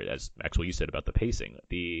deliberate, as Maxwell, you said about the pacing.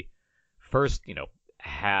 The first,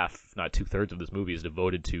 half, if not 2/3 of this movie is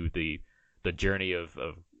devoted to the journey of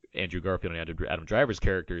Andrew Garfield and Adam Driver's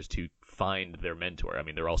characters to find their mentor. I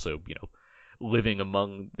mean, they're also, living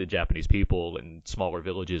among the Japanese people in smaller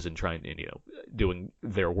villages and trying, and, doing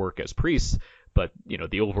their work as priests. But,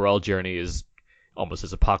 the overall journey is almost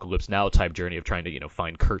this Apocalypse Now type journey of trying to,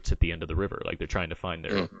 find Kurtz at the end of the river. Like, they're trying to find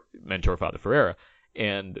their mentor, Father Ferreira.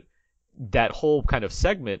 And that whole kind of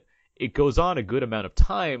segment, it goes on a good amount of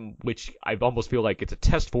time, which I almost feel like it's a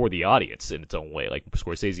test for the audience in its own way. Like,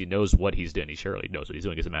 Scorsese knows what he's doing. He surely knows what he's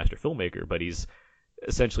doing as a master filmmaker, but he's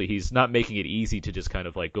not making it easy to just kind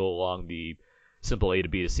of like go along the simple A to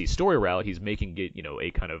B to C story route. He's making it,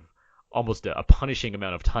 a kind of almost a punishing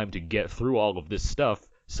amount of time to get through all of this stuff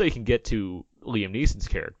so you can get to Liam Neeson's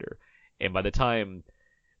character. And by the time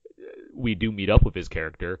we do meet up with his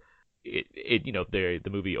character, the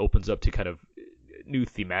movie opens up to kind of new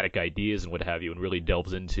thematic ideas and what have you, and really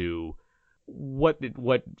delves into what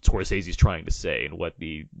Scorsese's trying to say and what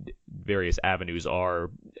the various avenues are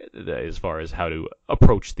as far as how to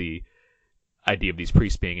approach the idea of these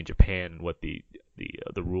priests being in Japan and what the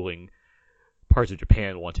ruling parts of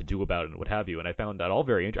Japan want to do about it and what have you. And I found that all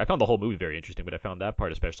very interesting. I found the whole movie very interesting, but I found that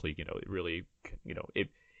part especially, it really,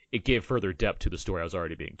 it gave further depth to the story I was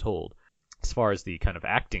already being told. As far as the kind of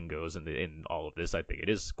acting goes in all of this, I think it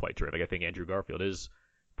is quite terrific. I think Andrew Garfield is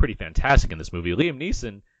pretty fantastic in this movie. Liam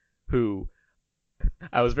Neeson, who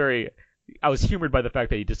I was humored by the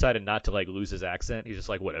fact that he decided not to like lose his accent. He's just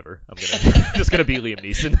like, whatever, I'm just gonna be Liam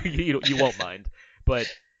Neeson. you won't mind. But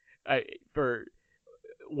for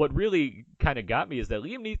what really kind of got me is that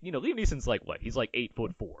Liam Neeson's like what? He's like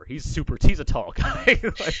 8'4". He's a tall guy.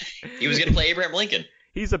 Like, he was gonna play Abraham Lincoln.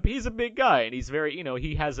 He's a big guy, and he's very,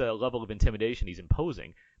 he has a level of intimidation. He's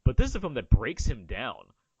imposing. But this is a film that breaks him down.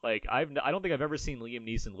 Like, I don't think I've ever seen Liam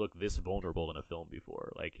Neeson look this vulnerable in a film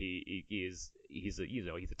before. Like, he's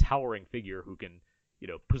a towering figure who can,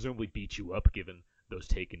 presumably beat you up given those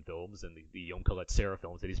Taken films and the Young Colette Serra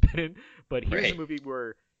films that he's been in. But here's a movie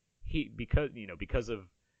where because of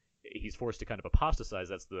he's forced to kind of apostatize.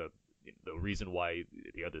 That's the reason why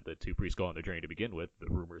the two priests go on their journey to begin with. The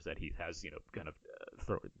rumors that he has kind of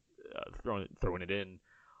thrown it in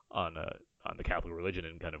on the Catholic religion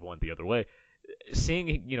and kind of went the other way.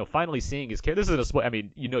 Finally seeing his character. This isn't a spoiler. I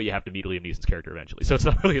mean, you have to meet Liam Neeson's character eventually, so it's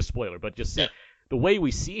not really a spoiler. But just the way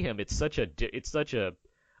we see him, it's such a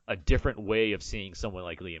different way of seeing someone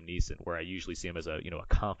like Liam Neeson, where I usually see him as a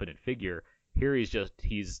confident figure. Here he's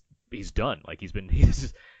done. Like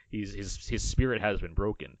his spirit has been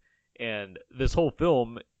broken, and this whole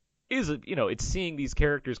film is it's seeing these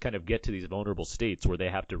characters kind of get to these vulnerable states where they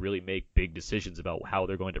have to really make big decisions about how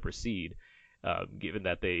they're going to proceed, given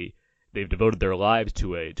that they've devoted their lives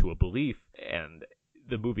to a belief, and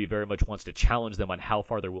the movie very much wants to challenge them on how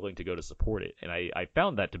far they're willing to go to support it, and I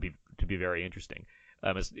found that to be very interesting.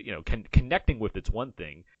 Connecting with it's one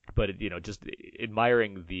thing, but just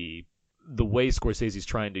admiring the way Scorsese's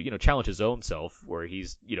trying to challenge his own self, where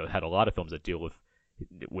he's had a lot of films that deal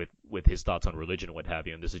with his thoughts on religion and what have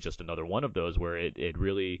you, and this is just another one of those where it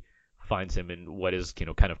really finds him in what is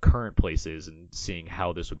kind of current places and seeing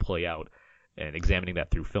how this would play out and examining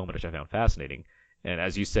that through film, which I found fascinating. And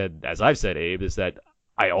as I've said, Abe, is that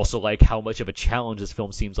I also like how much of a challenge this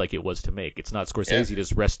film seems like it was to make. It's not Scorsese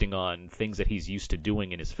just resting on things that he's used to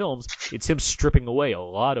doing in his films. It's him stripping away a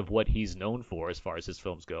lot of what he's known for as far as his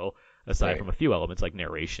films go, aside from a few elements like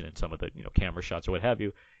narration and some of the camera shots or what have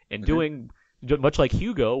you, and doing much like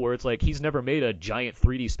Hugo, where it's like he's never made a giant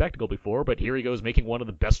 3D spectacle before, but here he goes making one of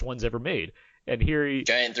the best ones ever made. And here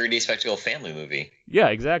giant 3D spectacle family movie. Yeah,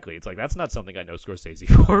 exactly. It's like that's not something I know Scorsese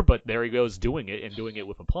for, but there he goes doing it and doing it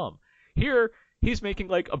with aplomb. Here he's making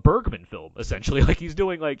like a Bergman film essentially. Like he's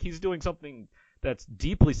doing something that's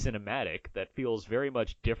deeply cinematic that feels very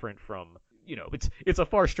much different from it's a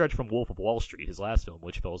far stretch from Wolf of Wall Street, his last film,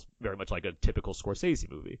 which feels very much like a typical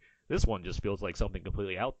Scorsese movie. This one just feels like something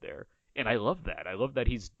completely out there. And I love that. I love that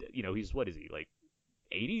he's what is he, like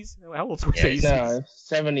 80s? How old is Scorsese? No,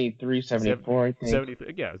 73, 74, I think.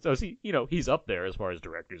 73, yeah. So he's up there as far as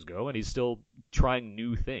directors go, and he's still trying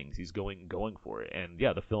new things. He's going for it. And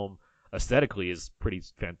yeah, the film aesthetically is pretty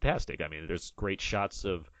fantastic. I mean, there's great shots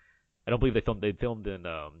of. I don't believe they filmed in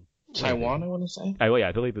Taiwan, I want to say. Oh yeah,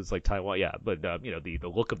 I believe it's like Taiwan. Yeah, but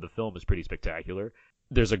the look of the film is pretty spectacular.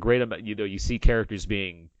 There's a great amount. You see characters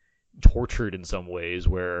being tortured in some ways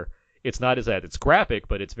where it's not as that it's graphic,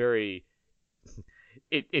 but it's very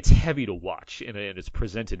it's heavy to watch, and it's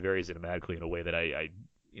presented very cinematically in a way that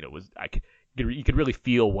you could really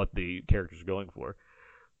feel what the characters are going for.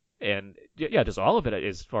 And yeah, just all of it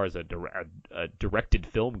as far as a directed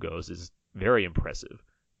film goes is very impressive.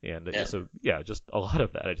 And so yeah, just a lot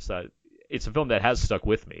of that. I just thought it's a film that has stuck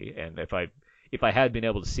with me, and if I had been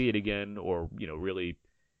able to see it again, or really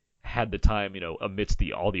had the time, amidst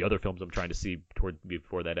all the other films I'm trying to see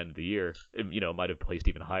before that end of the year, it might have placed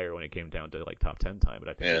even higher when it came down to like top 10 time. But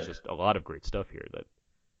I think there's just a lot of great stuff here that.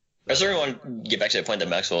 I sort of want to get back to the point that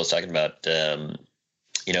Maxwell was talking about.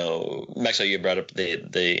 Maxwell, you brought up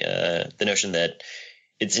the notion that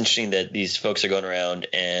it's interesting that these folks are going around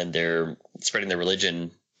and they're spreading their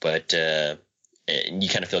religion, but and you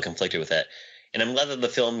kind of feel conflicted with that. And I'm glad that the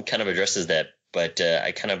film kind of addresses that, but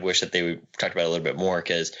I kind of wish that they talked about it a little bit more,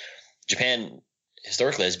 because Japan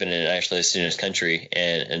historically has been an isolationist country,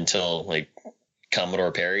 and until like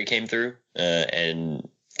Commodore Perry came through and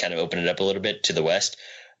kind of opened it up a little bit to the West.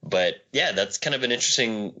 But yeah, that's kind of an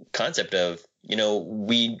interesting concept of,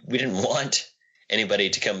 we didn't want anybody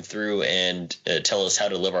to come through and tell us how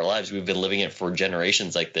to live our lives. We've been living it for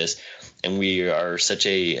generations like this, and we are such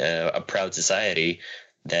a proud society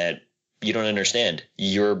that you don't understand.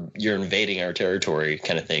 You're invading our territory,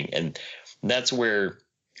 kind of thing. And that's where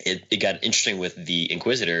it got interesting with the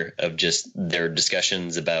Inquisitor, of just their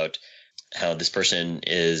discussions about how this person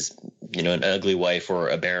is, an ugly wife or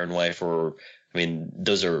a barren wife, or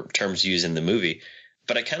those are terms used in the movie.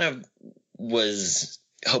 But I kind of was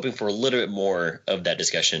hoping for a little bit more of that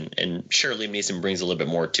discussion, and sure, Liam Neeson brings a little bit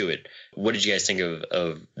more to it. What did you guys think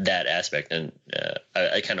of that aspect? And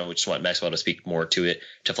I kind of just want Maxwell to speak more to it,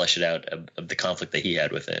 to flesh it out, of the conflict that he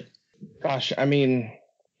had with it. Gosh, I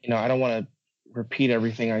don't want to repeat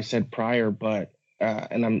everything I said prior, but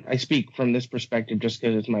I speak from this perspective just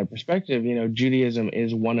because it's my perspective. Judaism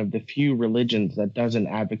is one of the few religions that doesn't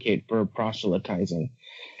advocate for proselytizing.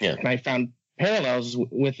 Yeah. And I found parallels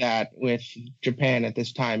with that with Japan at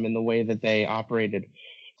this time in the way that they operated.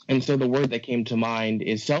 And so the word that came to mind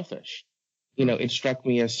is selfish. It struck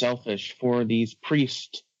me as selfish for these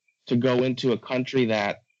priests to go into a country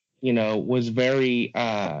that, was very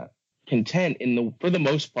content for the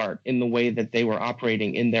most part, in the way that they were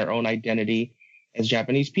operating in their own identity as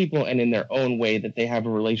Japanese people, and in their own way that they have a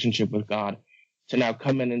relationship with God, to now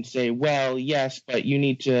come in and say, well, yes, but you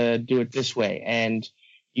need to do it this way, and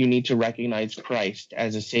you need to recognize Christ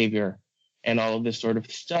as a savior, and all of this sort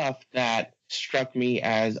of stuff that struck me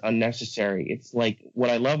as unnecessary. It's like, what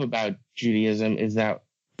I love about Judaism is that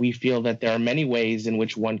we feel that there are many ways in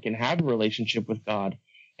which one can have a relationship with God,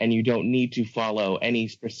 and you don't need to follow any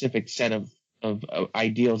specific set of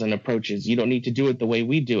ideals and approaches. You don't need to do it the way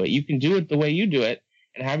we do it. You can do it the way you do it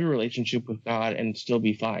and have your relationship with God and still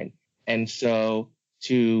be fine. And so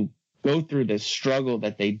to go through this struggle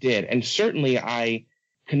that they did, and certainly I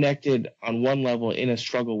connected on one level in a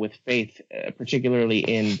struggle with faith, particularly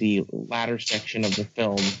in the latter section of the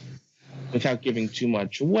film, without giving too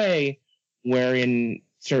much away, wherein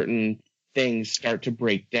certain things start to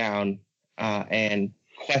break down and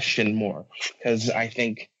question more. Because I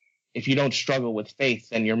think if you don't struggle with faith,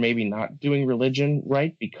 then you're maybe not doing religion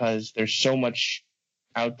right, because there's so much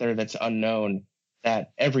out there that's unknown,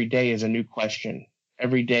 that every day is a new question.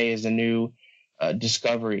 Every day is a new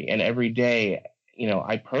discovery. And every day,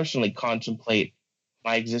 I personally contemplate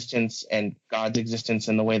my existence and God's existence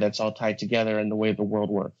and the way that's all tied together and the way the world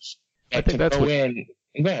works. I think that's go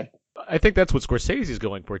ahead. I think that's what Scorsese's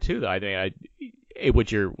going for too. I think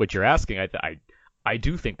what you're asking, I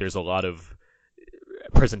do think there's a lot of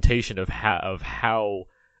presentation of how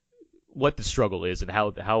what the struggle is, and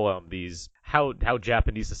how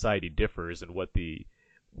Japanese society differs, and what the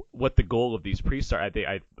goal of these priests are. I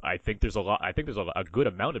think there's a good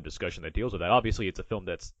amount of discussion that deals with that. Obviously, it's a film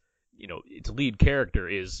that's, its lead character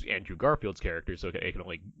is Andrew Garfield's character, so it can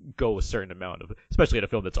only go a certain amount of, especially in a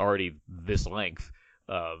film that's already this length.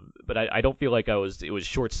 But I don't feel like it was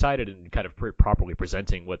short-sighted in kind of properly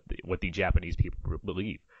presenting what the Japanese people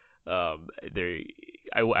believe. I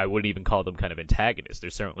wouldn't even call them kind of antagonists.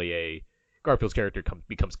 There's certainly Garfield's character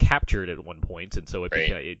becomes captured at one point, and so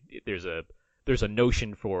there's a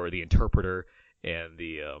notion for the interpreter and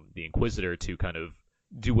the Inquisitor to kind of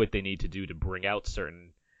do what they need to do to bring out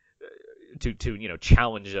certain to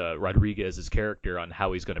challenge Rodriguez's character on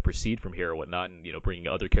how he's going to proceed from here or whatnot, and bringing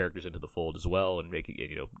other characters into the fold as well, and making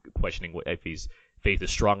questioning if his faith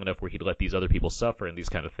is strong enough where he'd let these other people suffer and these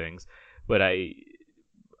kind of things.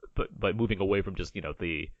 But moving away from just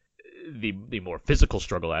the the more physical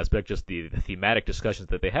struggle aspect, just the thematic discussions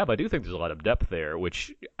that they have, I do think there's a lot of depth there,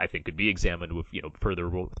 which I think could be examined with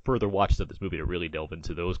further watches of this movie to really delve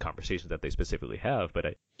into those conversations that they specifically have.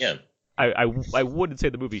 But I wouldn't say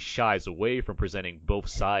the movie shies away from presenting both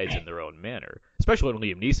sides in their own manner, especially when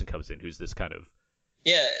Liam Neeson comes in, who's this kind of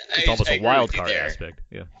it's almost a wild card aspect.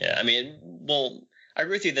 Yeah. I mean, well, I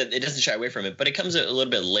agree with you that it doesn't shy away from it, but it comes a little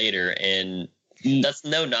bit later, and that's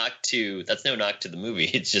no knock to the movie.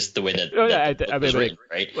 It's just the way that it's written,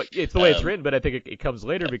 right? It's the way it's written, but I think it comes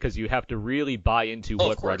later because you have to really buy into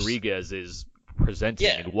what Rodriguez is presenting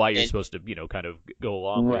and why you're supposed to, kind of go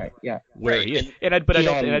along with where he is.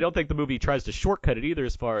 I don't think the movie tries to shortcut it either,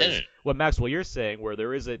 as far as what Maxwell you're saying, where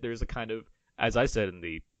there's a kind of, as I said in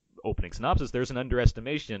the opening synopsis, there's an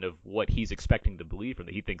underestimation of what he's expecting to believe from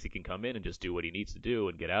that. He thinks he can come in and just do what he needs to do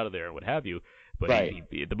and get out of there and what have you. But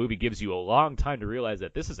the movie gives you a long time to realize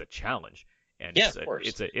that this is a challenge. And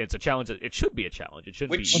it's a challenge. It should be a challenge. It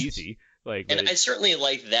shouldn't be easy. I certainly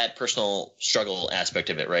like that personal struggle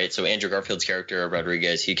aspect of it, right? So Andrew Garfield's character,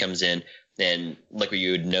 Rodriguez, he comes in and, like what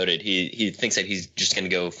you had noted, he thinks that he's just going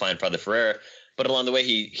to go find Father Ferrer, but along the way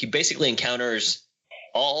he basically encounters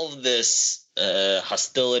all of this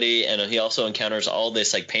hostility, and he also encounters all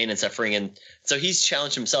this pain and suffering, and so he's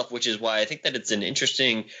challenged himself, which is why I think that it's an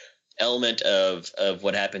interesting element of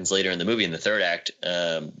what happens later in the movie in the third act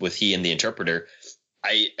with he and the interpreter.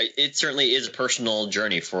 It certainly is a personal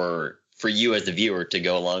journey for you as the viewer to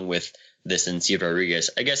go along with this and see Rodriguez.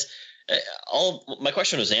 I guess all my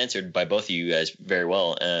question was answered by both of you guys very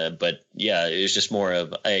well, but yeah, it was just more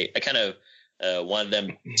of I kind of wanted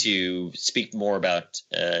them to speak more about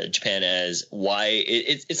Japan as why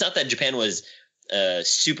it's not that Japan was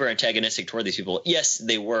super antagonistic toward these people. Yes,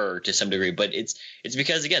 they were to some degree, but it's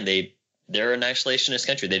because, again, they're an isolationist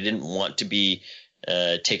country. They didn't want to be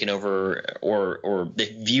taken over, or they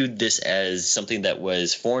viewed this as something that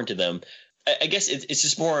was foreign to them. I guess it's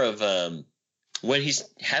just more of when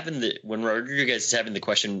Rodriguez is having the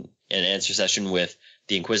question and answer session with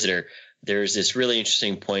the Inquisitor. There's this really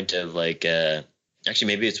interesting point of actually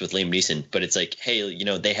maybe it's with Liam Neeson, but it's hey,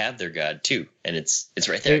 they have their god too, and it's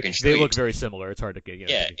right there. They look very similar. It's hard to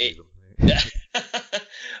get.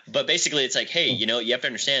 But basically, it's hey, you have to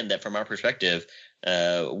understand that from our perspective,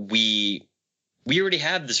 we already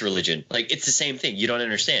have this religion. It's the same thing. You don't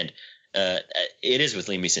understand. It is with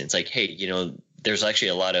Liam Neeson. It's hey, there's actually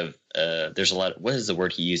a lot of what is the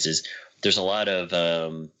word he uses? There's a lot of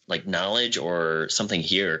knowledge or something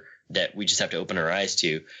here that we just have to open our eyes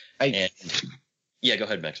to. Go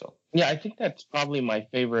ahead, Maxwell. Yeah, I think that's probably my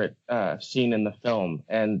favorite scene in the film,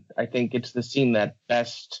 and I think it's the scene that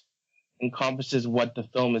best encompasses what the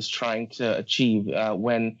film is trying to achieve.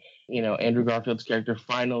 When Andrew Garfield's character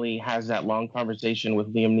finally has that long conversation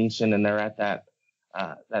with Liam Neeson, and they're at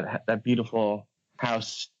that beautiful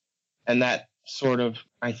house, and that sort of,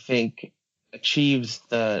 I think, achieves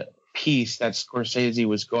the piece that Scorsese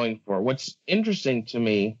was going for. What's interesting to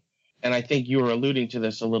me, and I think you were alluding to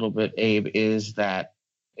this a little bit, Abe, is that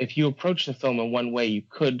if you approach the film in one way, you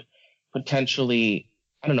could potentially,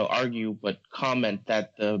 argue, but comment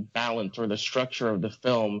that the balance or the structure of the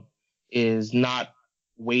film is not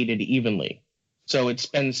weighted evenly. So it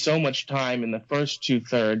spends so much time in the first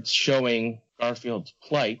 2/3 showing Garfield's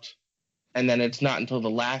plight, and then it's not until the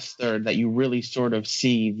last third that you really sort of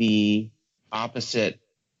see the opposite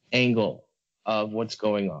angle of what's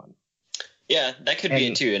going on. Yeah, that could be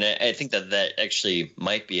it too, and I think that actually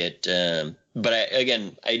might be it. But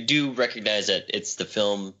I do recognize that it's the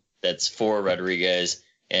film that's for Rodriguez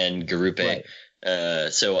and Garupe.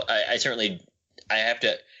 Right. So I certainly have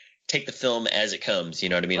to take the film as it comes. You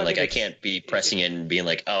know what I mean? I can't be pressing in and being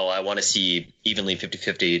oh, I want to see evenly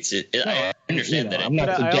 50-50. I understand that. I'm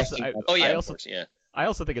not suggesting. Of course, yeah. I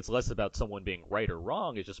also think it's less about someone being right or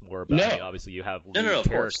wrong. It's just more about obviously you have lead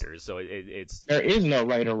characters, so it's there is no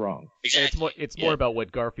right or wrong. Exactly. It's more about what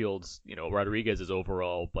Garfield's, Rodriguez's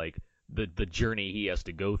overall the journey he has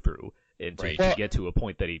to go through and to get to a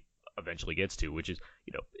point that he eventually gets to, which is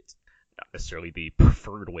it's not necessarily the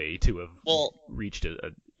preferred way to have reached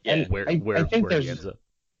where he ends up.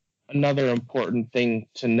 Another important thing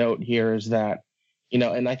to note here is that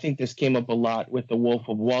and I think this came up a lot with The Wolf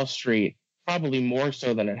of Wall Street, probably more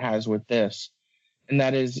so than it has with this, and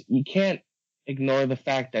that is you can't ignore the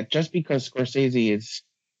fact that just because Scorsese is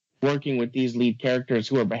working with these lead characters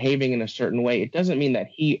who are behaving in a certain way, it doesn't mean that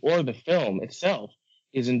he or the film itself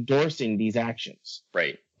is endorsing these actions.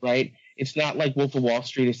 Right. It's not like Wolf of Wall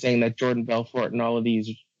Street is saying that Jordan Belfort and all of these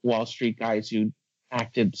Wall Street guys who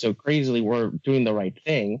acted so crazily were doing the right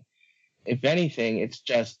thing. If anything, it's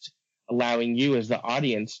just allowing you as the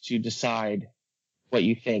audience to decide what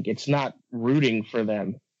you think. It's not rooting for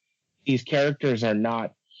them. These characters are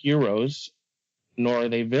not heroes, nor are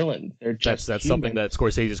they villains. They're just that's human. something that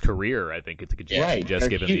Scorsese's career, I think, it's right. just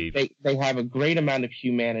given They have a great amount of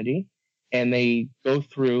humanity, and they go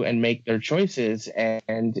through and make their choices,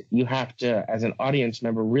 and you have to, as an audience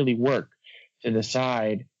member, really work to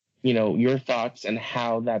decide, your thoughts and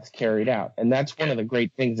how that's carried out. And that's one of the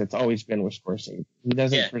great things that's always been with Scorsese. He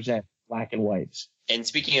doesn't present black and whites. And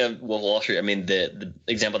speaking of Wolf of Wall Street, I mean, the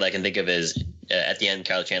example that I can think of is at the end,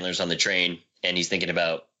 Kyle Chandler's on the train, and he's thinking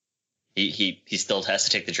about he still has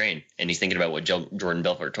to take the train, and he's thinking about what Jordan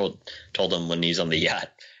Belfort told him when he's on the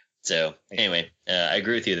yacht. So anyway, I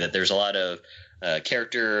agree with you that there's a lot of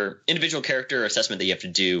individual character assessment that you have to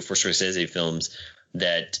do for Scorsese films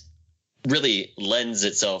that really lends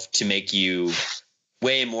itself to make you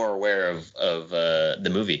way more aware of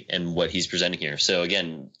the movie and what he's presenting here. So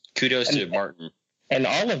again, kudos to Martin. And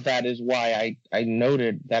all of that is why I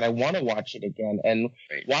noted that I want to watch it again, and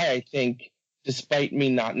why I think, despite me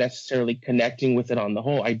not necessarily connecting with it on the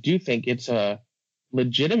whole, I do think it's a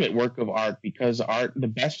legitimate work of art, because the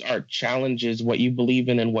best art challenges what you believe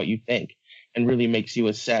in and what you think, and really makes you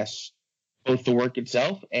assess both the work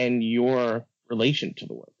itself and your relation to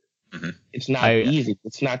the work. Mm-hmm. It's not easy.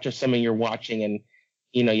 It's not just something you're watching and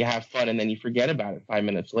you have fun and then you forget about it 5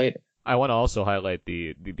 minutes later. I want to also highlight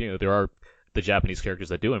there are the Japanese characters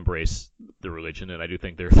that do embrace the religion, and I do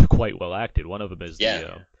think they're quite well acted. One of them is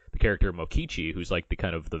the character Mokichi, who's like the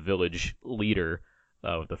kind of the village leader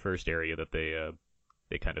of the first area that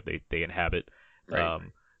they inhabit. Right.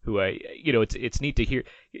 It's neat to hear,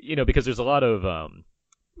 because there's a lot of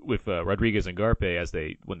with Rodriguez and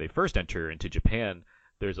Garpe when they first enter into Japan.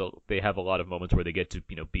 They have a lot of moments where they get to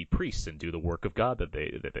be priests and do the work of God that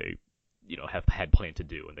they have had planned to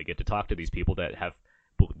do, and they get to talk to these people that have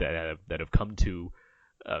come to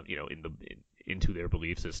into their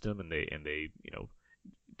belief system, and they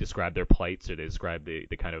describe their plights, or they describe the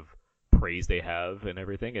kind of praise they have and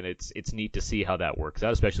everything, and it's neat to see how that works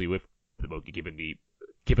out, especially with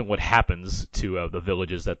given what happens to the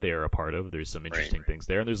villages that they are a part of. There's some interesting things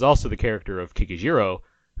there, and there's also the character of Kikijiro,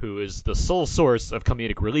 who is the sole source of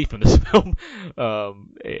comedic relief in this film,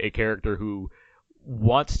 a character who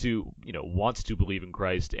wants to believe in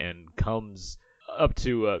Christ and comes up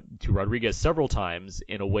to Rodriguez several times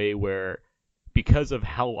in a way where, because of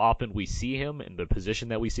how often we see him and the position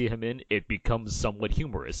that we see him in, it becomes somewhat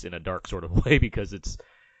humorous in a dark sort of way, because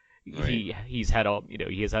he's had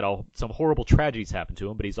some horrible tragedies happen to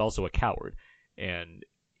him, but he's also a coward, and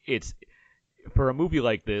it's for a movie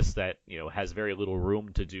like this that has very little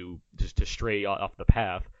room to stray off the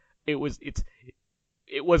path. It was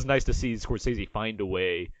nice to see Scorsese find a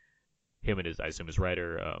way, him and his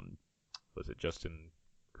writer, was it Justin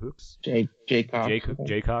Cooks? Jay Cox.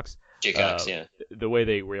 Jay Cox, yeah. The way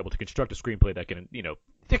they were able to construct a screenplay that can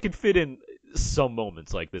fit in some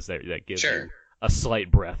moments like this that gives you a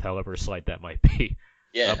slight breath, however slight that might be.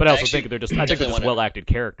 Yeah, but I also think they're just well-acted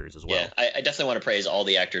characters as well. Yeah, I definitely want to praise all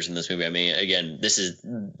the actors in this movie. I mean, again,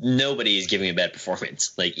 nobody is giving a bad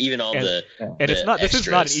performance. Like even this is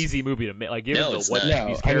not an easy movie to make. Like given these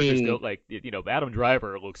characters go, like Adam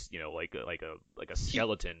Driver looks like a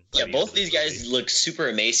skeleton. Yeah, both these guys look super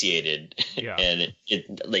emaciated. Yeah, and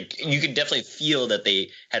it you can definitely feel that they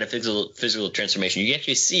had a physical transformation. You can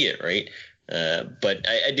actually see it, right? But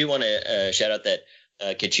I do want to shout out that.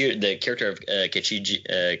 The character of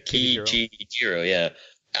Kikijiro, yeah.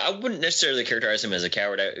 I wouldn't necessarily characterize him as a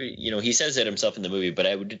coward. He says it himself in the movie, but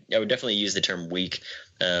I would definitely use the term weak,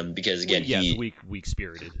 because again,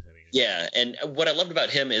 weak-spirited. Yeah, and what I loved about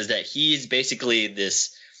him is that he's basically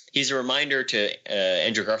he's a reminder to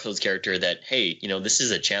Andrew Garfield's character that, hey, this is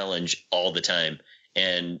a challenge all the time.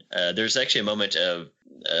 And there's actually a moment of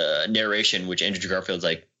narration which Andrew Garfield's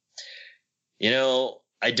like,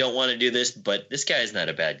 I don't want to do this, but this guy is not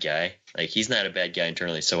a bad guy. Like, he's not a bad guy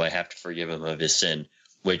internally, so I have to forgive him of his sin,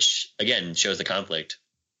 which, again, shows the conflict.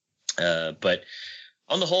 But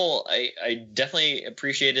on the whole, I definitely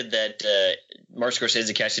appreciated that Martin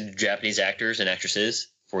Scorsese casted Japanese actors and actresses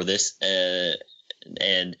for this,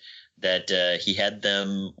 and that he had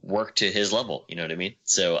them work to his level. You know what I mean?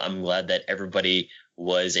 So I'm glad that everybody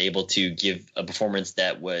was able to give a performance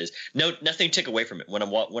that was nothing took away from it. When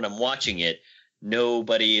I'm watching it,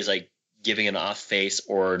 nobody is like giving an off face,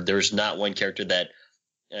 or there's not one character that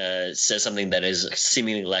says something that is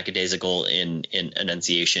seemingly lackadaisical in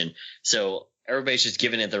enunciation. So everybody's just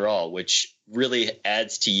giving it their all, which really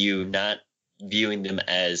adds to you not viewing them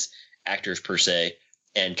as actors per se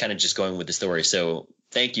and kind of just going with the story. So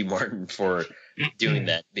thank you, Martin, for doing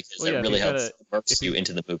that, because that really helps you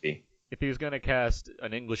into the movie. If he was going to cast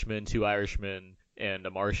an Englishman, 2 Irishmen, and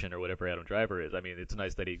a Martian or whatever Adam Driver is. I mean, it's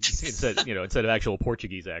nice that he instead of actual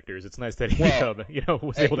Portuguese actors, it's nice that he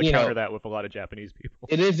was able to counter that with a lot of Japanese people.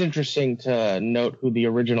 It is interesting to note who the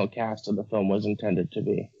original cast of the film was intended to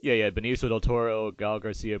be. Yeah, Benicio del Toro, Gal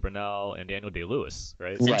Garcia Bernal, and Daniel Day-Lewis,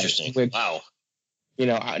 right? Interesting. Which, wow.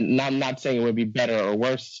 I'm not saying it would be better or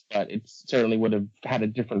worse, but it certainly would have had a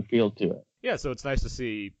different feel to it. Yeah, so it's nice to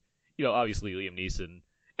see, obviously Liam Neeson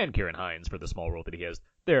and Kieran Hines for the small role that he has.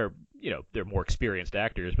 They're more experienced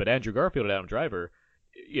actors, but Andrew Garfield and Adam Driver,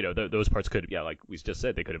 those parts could, like we just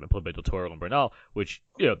said, they could have been played by Del Toro and Bernal, which,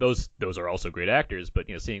 those are also great actors, but,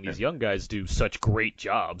 seeing these young guys do such great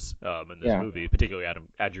jobs in this movie, particularly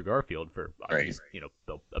Andrew Garfield for, he's,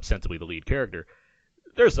 ostensibly the lead character,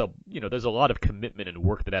 there's a lot of commitment and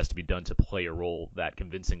work that has to be done to play a role that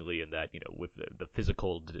convincingly and that, with the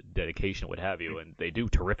physical dedication, what have you, and they do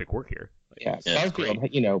terrific work here. Garfield,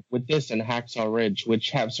 with this and Hacksaw Ridge,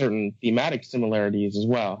 which have certain thematic similarities as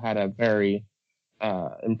well, had a very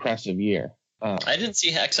impressive year. I didn't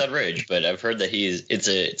see Hacksaw Ridge, but I've heard that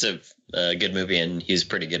it's a good movie and he's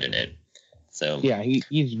pretty good in it. So yeah,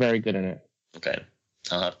 he's very good in it. Okay,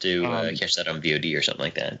 I'll have to catch that on VOD or something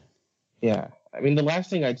like that. Yeah. I mean, the last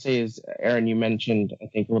thing I'd say is, Aaron, you mentioned, I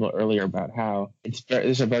think, a little earlier about how it's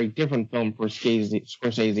a very different film for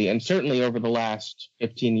Scorsese, and certainly over the last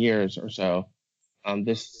 15 years or so,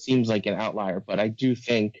 this seems like an outlier. But I do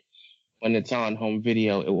think when it's on home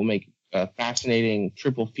video, it will make a fascinating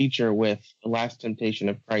triple feature with The Last Temptation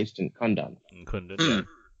of Christ and Kundun.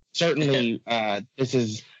 Certainly, this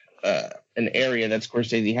is an area that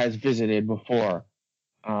Scorsese has visited before.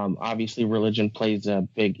 Obviously, religion plays a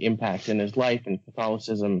big impact in his life and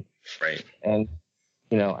Catholicism. Right. And,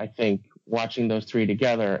 I think watching those three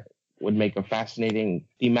together would make a fascinating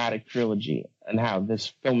thematic trilogy, and how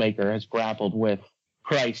this filmmaker has grappled with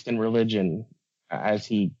Christ and religion as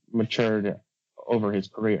he matured over his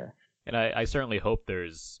career. And I certainly hope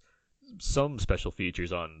there's some special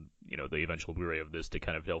features on, the eventual Blu-ray of this to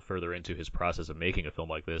kind of delve further into his process of making a film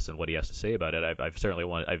like this and what he has to say about it.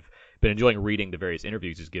 I've been enjoying reading the various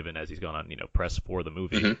interviews he's given as he's gone on, press for the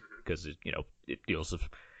movie, because it deals with.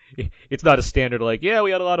 It's not a standard we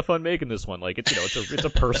had a lot of fun making this one. It's a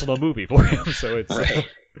personal movie for him. So it's right.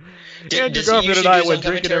 Andrew Garfield and I went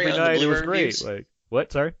drinking every night. It was great.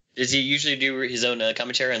 What? Sorry. Does he usually do his own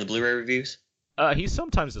commentary on the Blu-ray reviews? He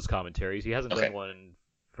sometimes does commentaries. He hasn't done one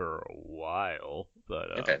for a while,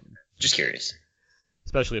 but okay. Just curious.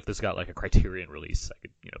 Especially if this got a Criterion release, I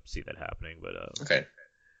could see that happening. But okay.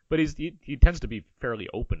 But he tends to be fairly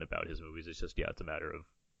open about his movies. It's just it's a matter of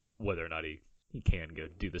whether or not he can go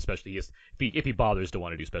do the special. If he bothers to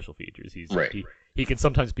want to do special features, he can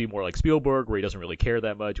sometimes be more like Spielberg, where he doesn't really care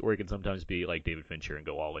that much, or he can sometimes be like David Fincher and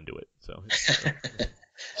go all into it. So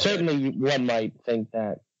certainly one might think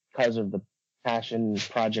that because of the passion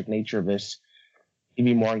project nature of this, he'd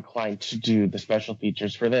be more inclined to do the special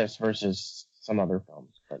features for this versus some other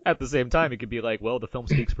films. But at the same time, it could be like, well, the film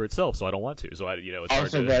speaks for itself, so I don't want to. So it's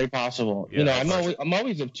also very possible. Yeah, I'm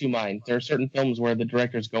always of two minds. There are certain films where the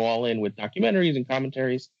directors go all in with documentaries and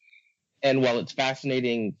commentaries, and while it's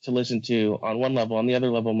fascinating to listen to on one level, on the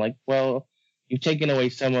other level, I'm like, well, you've taken away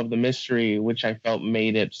some of the mystery, which I felt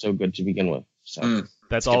made it so good to begin with. So.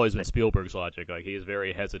 That's always been Spielberg's logic. He is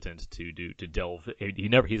very hesitant to delve.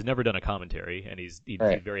 He's never done a commentary, and he's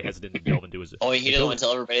very hesitant to delve into his. Oh, he didn't want to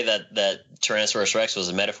tell everybody that Tyrannosaurus Rex was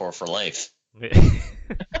a metaphor for life.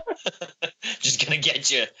 Just gonna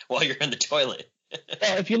get you while you're in the toilet.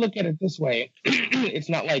 Well, if you look at it this way, it's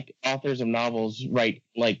not like authors of novels write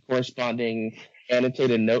corresponding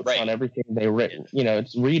annotated notes on everything they written.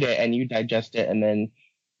 It's read it and you digest it, and then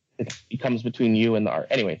it becomes between you and the art.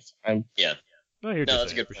 Anyways, No,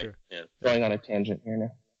 that's a good point. Sure. Yeah. Going on a tangent here now.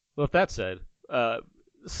 Well, if that said,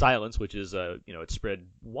 Silence, which is it's spread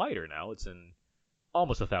wider now. It's in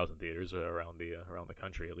almost 1,000 theaters around the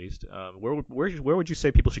country at least. Where would you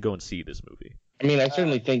say people should go and see this movie? I mean, I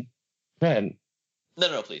certainly think. Go ahead.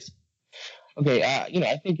 No, please. Okay,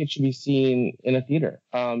 I think it should be seen in a theater.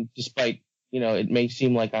 Despite it may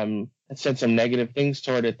seem like I said some negative things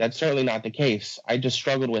toward it. That's certainly not the case. I just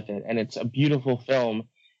struggled with it, and it's a beautiful film.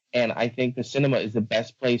 And I think the cinema is the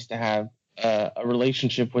best place to have a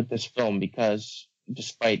relationship with this film, because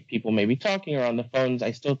despite people maybe talking or on the phones,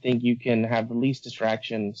 I still think you can have the least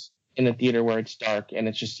distractions in a theater where it's dark and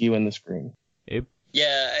it's just you and the screen. Abe?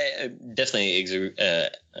 Yeah, I definitely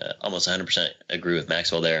almost 100% agree with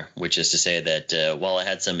Maxwell there, which is to say that while I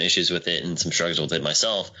had some issues with it and some struggles with it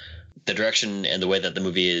myself, the direction and the way that the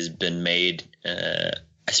movie has been made, I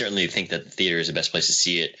certainly think that the theater is the best place to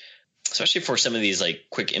see it. Especially for some of these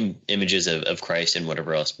quick images of Christ and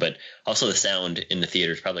whatever else, but also the sound in the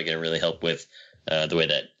theater is probably going to really help with the way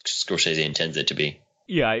that Scorsese intends it to be.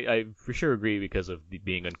 Yeah, I for sure agree because of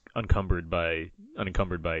being unencumbered by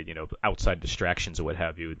outside distractions or what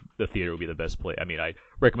have you. The theater would be the best place. I mean, I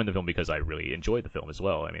recommend the film because I really enjoyed the film as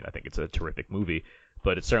well. I mean, I think it's a terrific movie,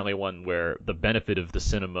 but it's certainly one where the benefit of the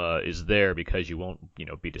cinema is there because you won't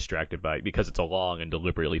be distracted by it, because it's a long and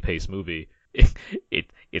deliberately paced movie.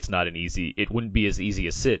 It's not an easy. It wouldn't be as easy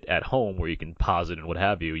as sit at home where you can pause it and what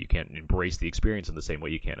have you. You can't embrace the experience in the same way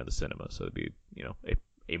you can in the cinema. So it'd be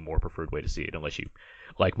a more preferred way to see it, unless you,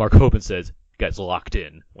 like Mark Hoban says, gets locked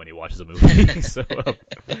in when he watches a movie. So,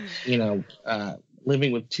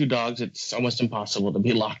 living with 2 dogs, it's almost impossible to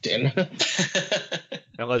be locked in.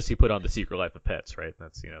 Unless you put on The Secret Life of Pets, right?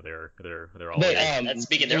 That's they're all. That's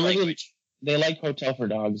speaking their language. They like Hotel for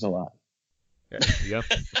Dogs a lot. Yeah.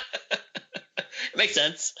 It makes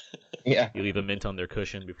sense. Yeah. You leave a mint on their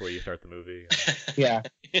cushion before you start the movie. Yeah.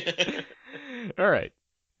 All right.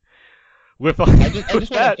 I just want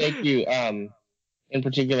to thank you, in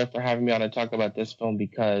particular, for having me on to talk about this film,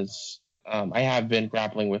 because I have been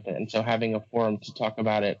grappling with it, and so having a forum to talk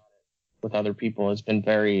about it with other people has been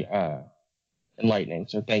very enlightening.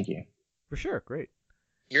 So thank you. For sure, great.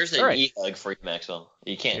 Here's an e-hug for you, Maxwell.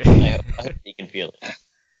 You can't. I hope you can feel it.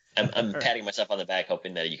 I'm patting myself on the back,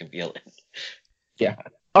 hoping that you can feel it. Yeah.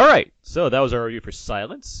 All right. So that was our review for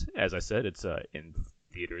Silence. As I said, it's in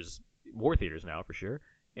theaters, more theaters now for sure.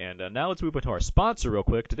 And now let's move on to our sponsor real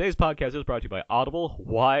quick. Today's podcast is brought to you by Audible.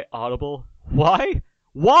 Why Audible? Why?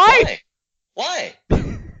 Why?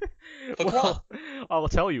 Well, I'll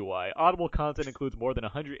tell you why. Audible content includes more than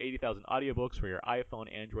 180,000 audiobooks for your iPhone,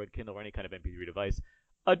 Android, Kindle, or any kind of MP3 device.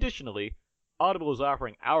 Additionally, Audible is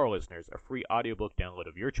offering our listeners a free audiobook download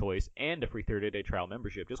of your choice and a free 30-day trial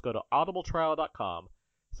membership. Just go to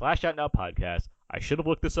audibletrial.com/outnowpodcast. I should have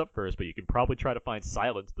looked this up first, but you can probably try to find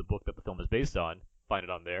Silence, the book that the film is based on. Find it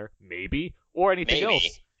on there, maybe, or anything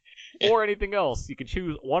else. Or anything else. You can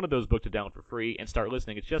choose one of those books to download for free and start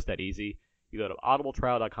listening. It's just that easy. You go to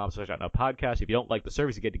audibletrial.com/outnowpodcast. If you don't like the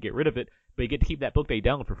service, you get to get rid of it, but you get to keep that book that you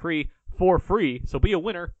download for free. So be a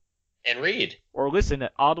winner. And read. Or listen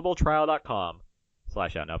at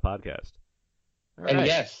audibletrial.com/outnowpodcast. And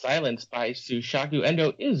yes, Silence by Sushaku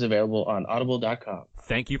Endo is available on audible.com.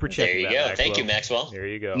 Thank you for checking that, There you go. Maxwell. Thank you, Maxwell. There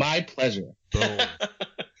you go. My pleasure. Boom.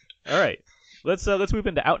 All right. Let's move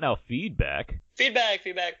into Out Now feedback. Feedback.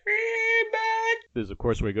 This is, of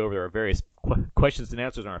course, where we go over our various questions and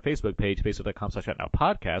answers on our Facebook page,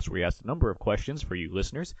 facebook.com/outnowpodcast, where we asked a number of questions for you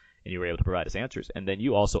listeners, and you were able to provide us answers. And then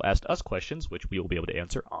you also asked us questions, which we will be able to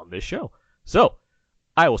answer on this show. So,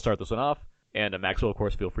 I will start this one off, and Maxwell, of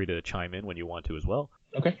course, feel free to chime in when you want to as well.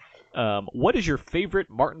 Okay. What is your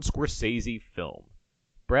favorite Martin Scorsese film?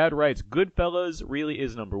 Brad writes, Goodfellas really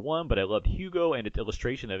is number one, but I loved Hugo and its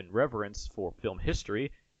illustration of reverence for film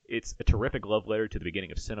history. It's a terrific love letter to the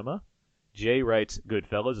beginning of cinema. Jay writes,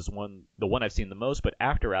 Goodfellas is the one I've seen the most, but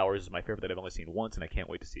After Hours is my favorite that I've only seen once and I can't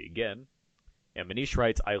wait to see again. And Manish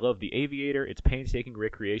writes, I love The Aviator, its painstaking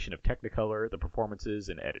recreation of Technicolor, the performances,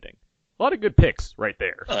 and editing. A lot of good picks right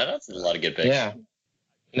there. Oh, that's a lot of good picks. Yeah.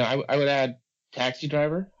 I would add Taxi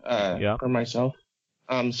Driver for myself.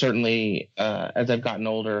 Certainly, as I've gotten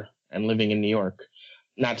older and living in New York,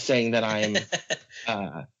 not saying that I'm,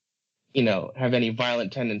 have any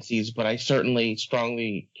violent tendencies, but I certainly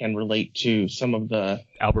strongly can relate to some of the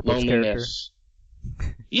Albert Brooks loneliness.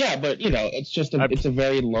 Yeah, but it's a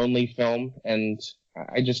very lonely film, and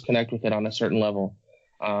I just connect with it on a certain level.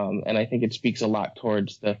 And I think it speaks a lot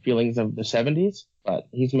towards the feelings of the 70s. But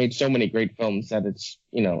he's made so many great films that it's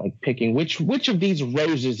like picking which of these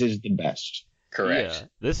roses is the best. Correct. Yeah,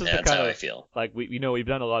 this is the that's kind how of I feel. Like we've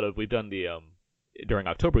done during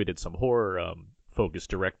October we did some horror focused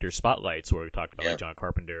director spotlights where we talked about like John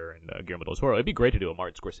Carpenter and Guillermo del Toro. It'd be great to do a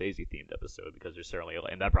Martin Scorsese themed episode because there's certainly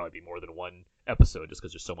and that'd probably be more than one episode just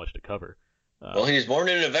because there's so much to cover. Well, he was born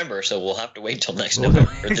in November, so we'll have to wait till next November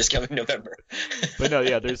or this coming November. But no,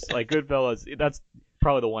 yeah, there's like Goodfellas. That's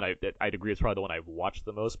probably the one I'd agree. It's probably the one I've watched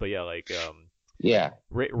the most. But yeah, like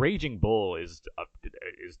Raging Bull is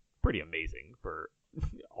pretty amazing for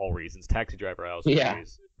all reasons. Taxi Driver I also think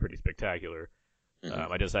is pretty spectacular.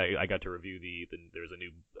 Mm-hmm. I got to review there's a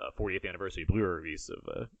new 40th anniversary Blu-ray release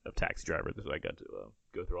of Taxi Driver, so I got to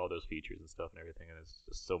go through all those features and stuff and everything, and it's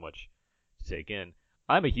just so much to take in.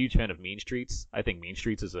 I'm a huge fan of Mean Streets. I think Mean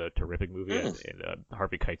Streets is a terrific movie, and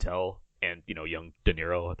Harvey Keitel and young De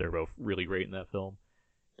Niro, they're both really great in that film.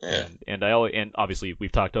 Yeah. And obviously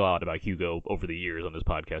we've talked a lot about Hugo over the years on this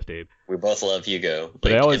podcast, Dave. We both love Hugo,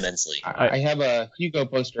 immensely. I have a Hugo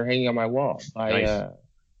poster hanging on my wall by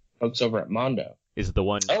folks over at Mondo. Is it the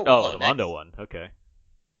one? Oh, the Mondo one. Okay.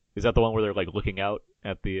 Is that the one where they're like looking out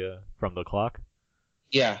at the from the clock?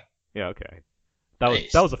 Yeah. Yeah, okay. That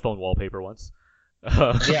Nice. was a phone wallpaper once.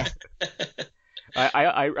 Yeah.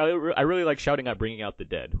 I really like Shouting Out Bringing Out the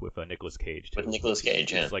Dead with Nicolas Cage too. With Nicolas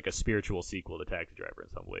Cage, yeah. It's like a spiritual sequel to Taxi Driver in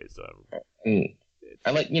some ways. And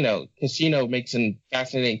I like, Casino makes a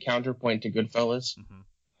fascinating counterpoint to Goodfellas.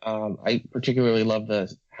 Mhm. I particularly love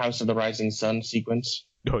the House of the Rising Sun sequence.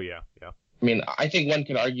 Oh yeah. I mean, I think one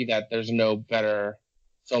could argue that there's no better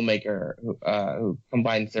filmmaker who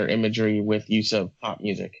combines their imagery with use of pop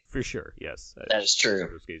music. For sure, yes. That is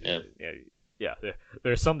true. Yeah.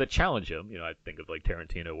 There's some that challenge him. I think of like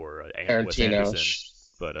Tarantino or Wes Anderson.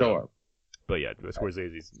 But Sure. But yeah,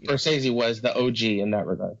 Scorsese's. Scorsese was the OG in that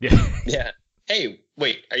regard. Yeah. Yeah. Hey,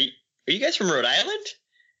 wait, are you guys from Rhode Island?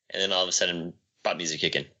 And then all of a sudden, pop music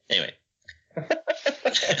kick in. Anyway.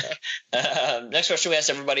 Next question we asked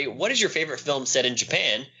everybody: what is your favorite film set in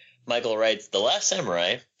Japan? Michael writes The Last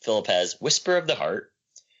Samurai. Philip has Whisper of the Heart.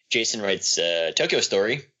 Jason writes Tokyo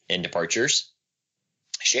Story and Departures.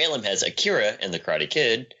 Shalem has Akira and the Karate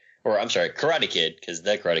Kid. Or I'm sorry, Karate Kid, because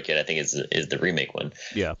the Karate Kid I think is the remake one.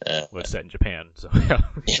 Yeah, well, it's set in Japan, so yeah.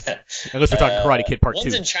 Yeah. Unless we're talking Karate Kid Part 2.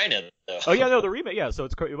 One's in China, though. Oh yeah, no, the remake. Yeah, so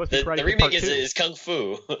it must be Karate the Kid Part remake 2. is Kung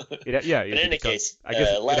Fu. Yeah. In any case, I guess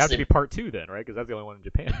it'd have lastly, to be Part 2 then, right? Because that's the only one in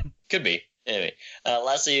Japan. could be. Anyway,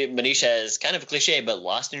 lastly, Manish has kind of a cliche, but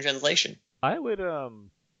Lost in Translation. I would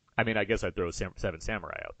I guess I'd throw Seven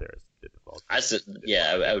Samurai out there as the default.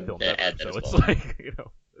 I would add that so as it's well. like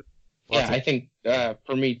Yeah, I think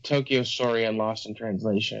for me, Tokyo Story and Lost in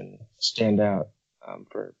Translation stand out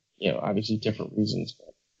for obviously different reasons.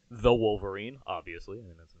 But... The Wolverine, obviously. I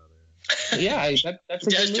mean, that's another. Yeah, that's a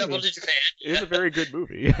He does good jump movie. to Japan. It is a very good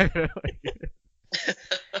movie.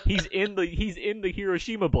 He's in the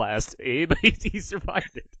Hiroshima blast, Abe. He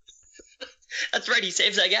survived it. That's right. He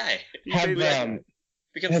saves that guy. He Have, saved that guy.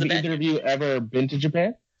 Becomes have the bad either of you ever been to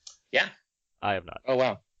Japan? Yeah. I have not. Oh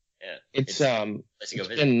wow, Yeah. it's Let's go it's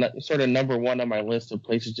visit. been sort of number one on my list of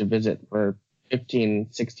places to visit for 15,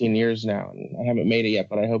 16 years now, and I haven't made it yet,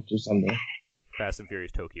 but I hope to someday. Fast and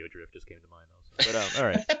Furious Tokyo Drift just came to mind also. But all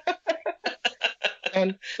right.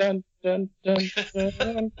 Dun, dun, dun, dun, dun,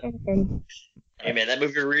 dun, dun, dun. Hey man, that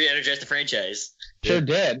movie re-energized the franchise. Sure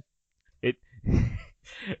did. It.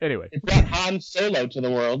 Anyway, It brought Han Solo to the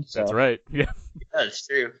world. So. that's right. Yeah. Yeah, that's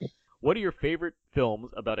true. What are your favorite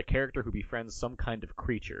films about a character who befriends some kind of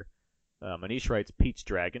creature? Manish writes Pete's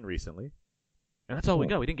Dragon recently. And that's all we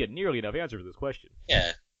got. We didn't get nearly enough answer to this question.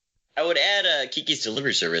 Yeah. I would add Kiki's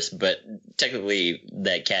Delivery Service, but technically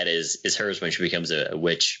that cat is hers when she becomes a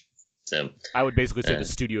witch. So. I would basically say the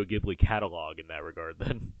Studio Ghibli catalog in that regard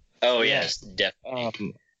then. Oh yes,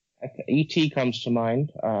 definitely. E.T. comes to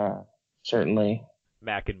mind. Certainly.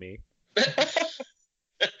 Mac and Me.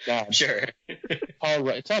 God, Sure.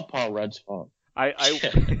 it's all Paul Rudd's fault.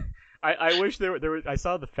 I wish there was. I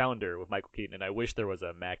saw The Founder with Michael Keaton, and I wish there was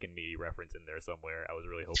a Mac and Me reference in there somewhere. I was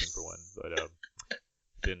really hoping for one, but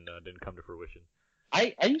didn't come to fruition.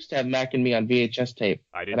 I used to have Mac and Me on VHS tape.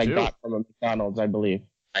 I did that too. I got from a McDonald's, I believe.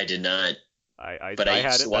 I did not. But I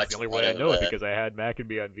had used it. to That's watch the only a way lot I of, know it because I had Mac and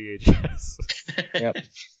Me on VHS. Yep.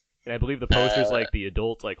 And I believe the poster's like the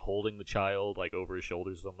adult like holding the child like over his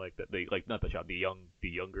shoulders or something like that. They like not the child, the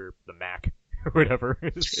younger, the Mac or whatever.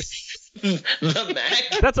 The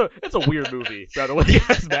Mac. That's a weird movie, by the way.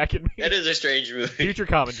 Yes, Mac and Me. That is a strange movie. Future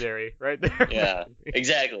commentary, right there. Yeah,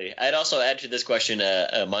 exactly. I'd also add to this question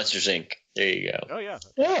Monsters Inc. There you go. Oh yeah.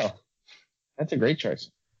 Yeah. That's a great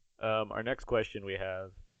choice. Our next question we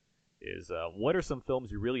have is what are some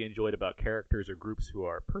films you really enjoyed about characters or groups who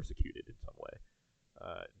are persecuted in some way?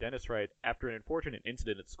 Dennis writes, after an unfortunate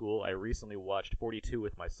incident at school, I recently watched 42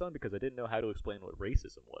 with my son because I didn't know how to explain what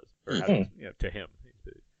racism was, or how to, to him.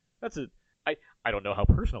 I don't know how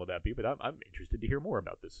personal that'd be, but I'm interested to hear more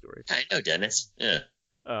about this story. I know, Dennis. Yeah.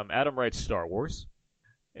 Adam writes Star Wars,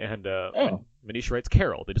 and Manish writes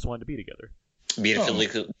Carol. They just wanted to be together.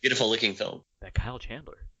 Beautiful looking film. That Kyle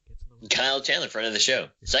Chandler. Kyle Chandler, friend of the show.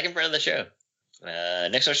 Second friend of the show.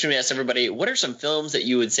 Next question we asked everybody, what are some films that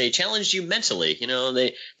you would say challenged you mentally? You know,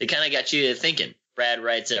 they kind of got you thinking. Brad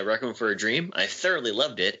writes, Requiem for a Dream. I thoroughly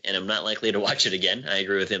loved it, and I'm not likely to watch it again. I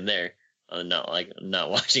agree with him there. Not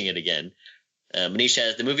watching it again. Manish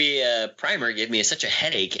says, the movie Primer gave me such a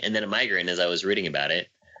headache and then a migraine as I was reading about it.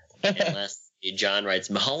 And lastly, John writes,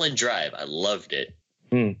 Mulholland Drive. I loved it.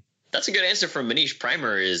 That's a good answer from Manish.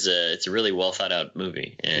 Primer is it's a really well thought out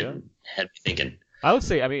movie and had me thinking. I would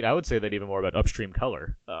say that even more about Upstream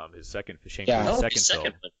Color, his second second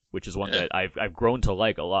film, which is one that I've grown to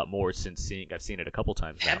like a lot more since I've seen it a couple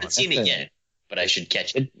times. I haven't seen it yet, but I should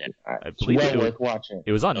catch it. I believe it's well worth watching.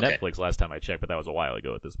 It was on Netflix last time I checked, but that was a while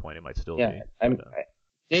ago at this point. It might still be.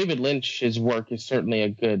 David Lynch's work is certainly a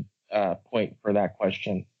good point for that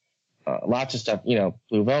question. Lots of stuff,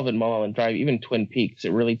 Blue Velvet, Mulholland Drive, even Twin Peaks.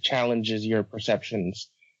 It really challenges your perceptions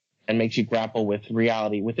and makes you grapple with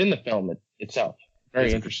reality within the film itself.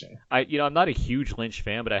 Very interesting. I'm not a huge Lynch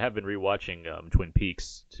fan, but I have been rewatching Twin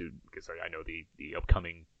Peaks because I know the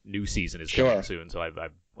upcoming new season is coming soon, so I'm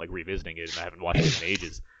like revisiting it, and I haven't watched it in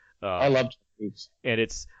ages. I love Twin Peaks, and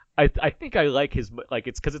I think I like his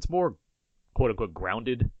it's because it's more quote unquote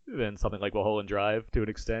grounded than something like Mulholland Drive to an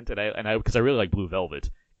extent, and I because I really like Blue Velvet,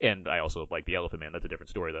 and I also like The Elephant Man. That's a different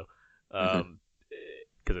story though,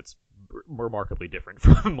 because it's remarkably different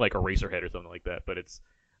from like Eraserhead or something like that. But it's,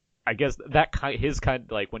 I guess his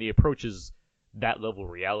kind like when he approaches that level of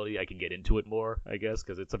reality, I can get into it more, I guess,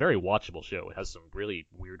 because it's a very watchable show. It has some really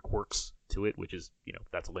weird quirks to it, which is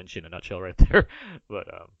that's Lynch in a nutshell right there. But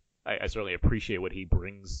I certainly appreciate what he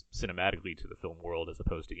brings cinematically to the film world as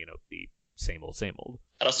opposed to the same old.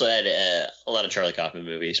 I'd also add a lot of Charlie Kaufman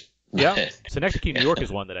movies. Yeah, Synecdoche, New York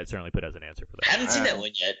is one that I'd certainly put as an answer for that. I haven't seen that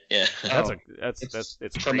one yet. Yeah,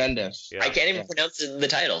 it's tremendous. Yeah. I can't even pronounce the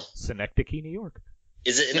title. Synecdoche, New York.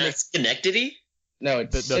 Is it not Schenectady? No,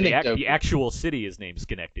 it's the actual city is named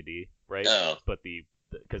Schenectady, right? Oh, but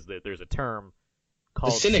because there's a term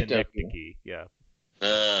called Synecdoche. Yeah.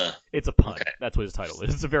 It's a pun. Okay. That's what his title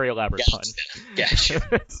is. It's a very elaborate pun. Gotcha.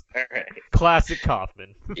 All right. Classic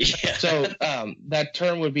Kaufman. Yeah. So that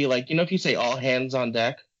term would be like, if you say all hands on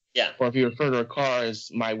deck, or if you refer to a car as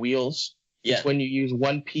my wheels, it's when you use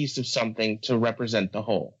one piece of something to represent the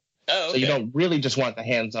whole. Oh, okay. So you don't really just want the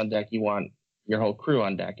hands on deck. You want your whole crew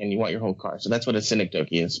on deck, and you want your whole car. So that's what a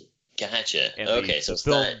Synecdoche is. Gotcha. And okay, so the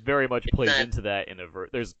film very much plays into that in a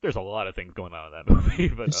there's a lot of things going on in that movie,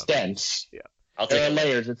 but it's dense. Yeah. There are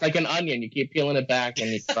layers. It's like an onion. You keep peeling it back, and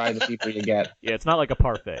you try the deeper you get. Yeah, it's not like a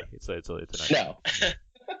parfait. It's a nice. No.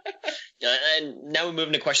 And now we move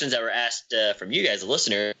into questions that were asked from you guys, the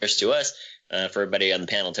listeners, to us, for everybody on the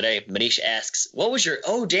panel today. Manish asks, "What was your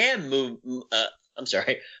oh damn move?"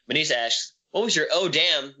 Manish asks, "What was your oh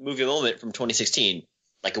damn movie moment from 2016?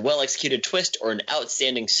 Like a well executed twist or an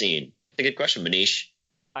outstanding scene?" It's a good question, Manish.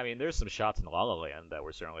 I mean, there's some shots in La La Land that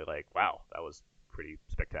were certainly like, wow, that was pretty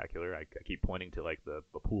spectacular. I keep pointing to like the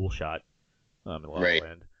pool shot in La La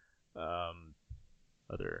Land.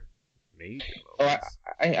 Other major moments.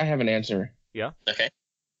 I have an answer. Yeah. Okay.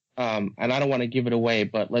 And I don't want to give it away,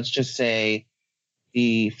 but let's just say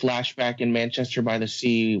the flashback in Manchester by the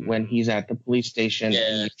Sea when he's at the police station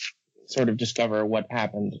and you sort of discover what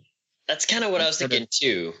happened. That's kind of what I was thinking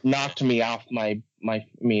too. Knocked me off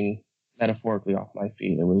metaphorically off my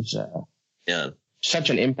feet. It was such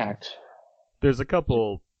an impact. There's a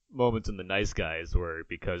couple moments in The Nice Guys where,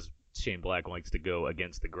 because Shane Black likes to go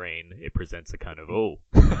against the grain, it presents a kind of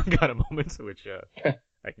kind of moments, which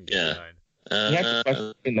I can get behind. You have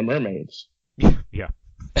to question the mermaids. Yeah.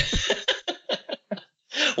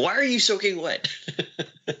 Why are you soaking wet?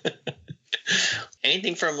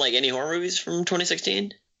 Anything from like any horror movies from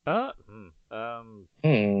 2016? Well,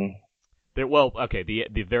 okay,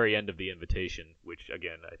 the very end of The Invitation, which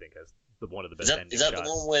again I think has one of the best ending shots. Is that the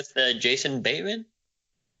one with Jason Bateman?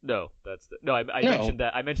 No, that's I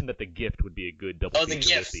mentioned that The Gift would be a good double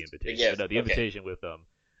feature with The Invitation. The Invitation with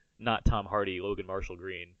not Tom Hardy, Logan Marshall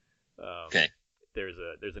Green. Okay. There's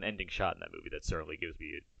an ending shot in that movie that certainly gives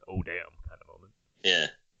me an oh damn kind of moment. Yeah.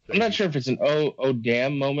 I'm not sure if it's an oh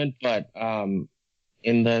damn moment, but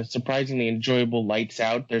in the surprisingly enjoyable Lights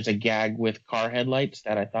Out, there's a gag with car headlights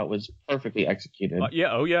that I thought was perfectly executed.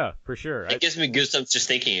 Yeah, for sure. It gives me goosebumps just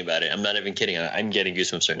thinking about it. I'm not even kidding. I'm getting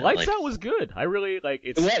goosebumps right now. Lights Out was good. I really like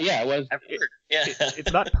it. It was.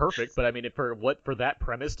 It's not perfect, but I mean, for that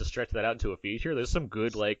premise to stretch that out into a feature, there's some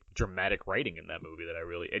good like dramatic writing in that movie that I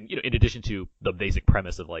really, and in addition to the basic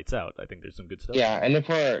premise of Lights Out, I think there's some good stuff. Yeah, and if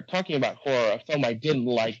we're talking about horror, a film I didn't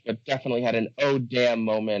like but definitely had an oh damn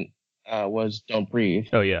moment was Don't Breathe.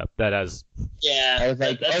 Oh yeah, that has. Yeah. I was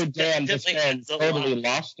like, oh damn, this film totally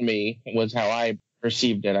lost me. Was how I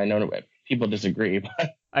perceived it. I know people disagree, but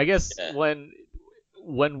I guess when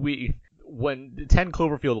 10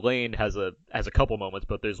 Cloverfield Lane has a couple moments,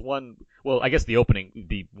 but there's one. Well, I guess the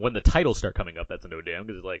opening, when the titles start coming up, that's a no damn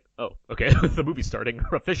because it's like, oh, okay, the movie's starting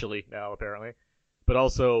officially now apparently. But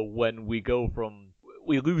also when we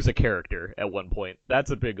lose a character at one point,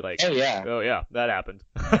 that's a big like. Oh yeah, that happened.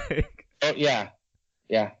 Oh yeah.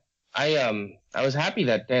 I was happy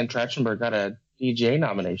that Dan Trachtenberg got a DJ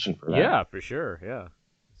nomination for that. Yeah, for sure. Yeah.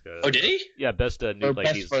 Oh, did he? Yeah, best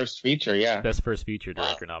first feature. Yeah, best first feature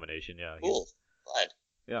director nomination. Yeah. Cool. Glad.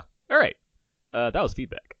 Yeah. All right. That was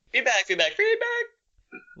feedback. Feedback.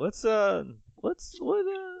 What time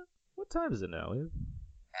is it now?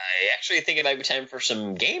 I actually think it might be time for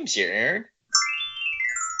some games here, Aaron.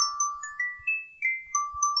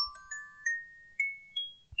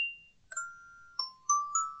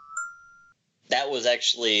 That was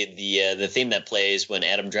actually the theme that plays when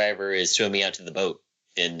Adam Driver is swimming out to the boat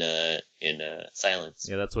in Silence.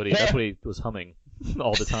 Yeah, that's what he was humming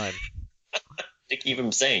all the time. To keep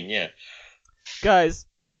him sane, yeah. Guys,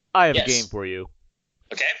 I have Yes. a game for you.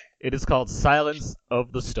 Okay. It is called Silence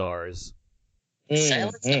of the Stars.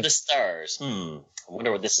 Silence of the Stars. I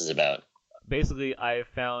wonder what this is about. Basically, I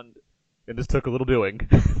found, and this took a little doing,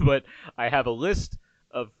 but I have a list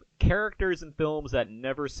of characters in films that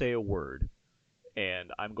never say a word.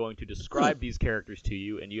 And I'm going to describe these characters to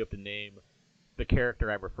you, and you have to name the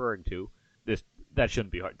character I'm referring to. That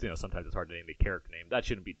shouldn't be hard. Sometimes it's hard to name the character name. That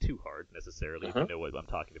shouldn't be too hard, necessarily, if you know what I'm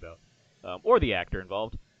talking about. Or the actor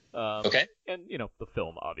involved. Okay. And, the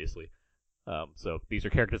film, obviously. So these are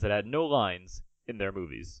characters that had no lines in their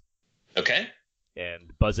movies. Okay.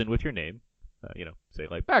 And buzz in with your name. Say,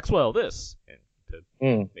 like, Maxwell, this, and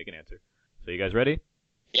to make an answer. So you guys ready?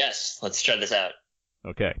 Yes, let's try this out.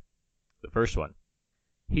 Okay. The first one.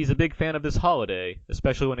 He's a big fan of this holiday,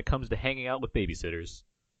 especially when it comes to hanging out with babysitters.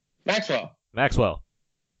 Maxwell.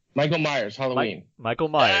 Michael Myers, Mi- Halloween. Michael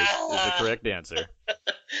Myers is the correct answer.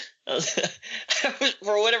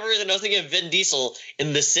 For whatever reason, I was thinking of Vin Diesel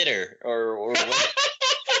in The Sitter, or what? I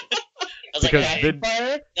was Because like, Vin-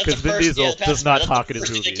 that's because the Vin first- Diesel yeah, does not that's talk the in his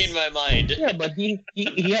first thing that movies. came to my mind. Yeah, but he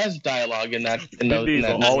has dialogue in that. In Vin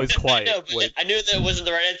Diesel, that always I quiet. know, but Wait. I knew that wasn't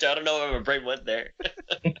the right answer. I don't know why my brain went there.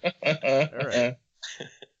 All right.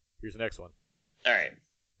 Here's the next one. All right.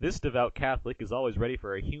 This devout Catholic is always ready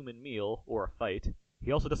for a human meal or a fight.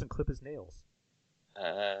 He also doesn't clip his nails.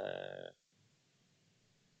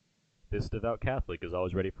 This devout Catholic is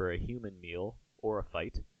always ready for a human meal or a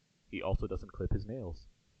fight. He also doesn't clip his nails.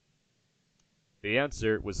 The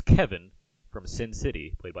answer was Kevin from Sin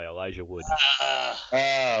City, played by Elijah Wood.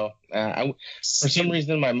 For some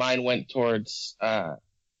reason, my mind went towards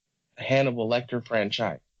Hannibal Lecter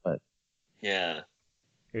franchise, but Yeah.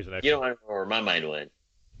 Here's the next You don't one. want to know where my mind went.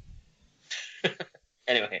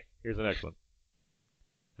 Anyway. Here's the next one.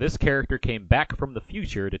 This character came back from the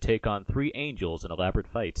future to take on 3 angels in elaborate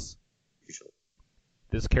fights.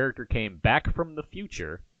 This character came back from the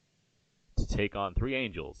future to take on 3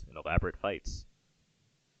 angels in elaborate fights.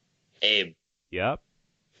 Abe. Yeah?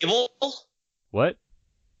 Cable? What?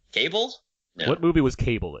 Cable? No. What movie was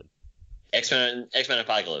Cable in? X-Men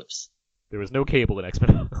Apocalypse. There was no Cable in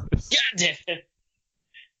X-Men. God damn it.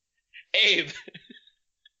 Abe.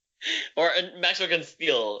 Or Maxwell can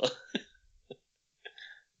steal.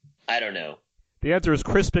 I don't know. The answer is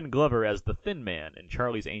Crispin Glover as the Thin Man in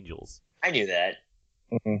Charlie's Angels. I knew that.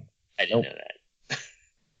 Mhm. I didn't Nope. know that.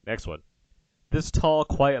 Next one. This tall,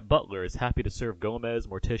 quiet butler is happy to serve Gomez,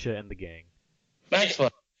 Morticia, and the gang.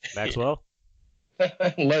 Maxwell. Maxwell?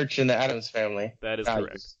 Lurch in the Addams Family. That is Values.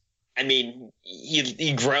 correct. I mean,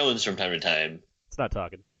 he groans from time to time. It's not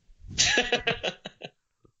talking.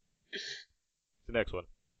 The next one.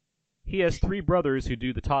 He has 3 brothers who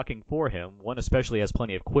do the talking for him. One especially has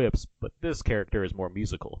plenty of quips, but this character is more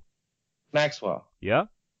musical. Maxwell. Yeah?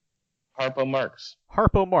 Harpo Marx.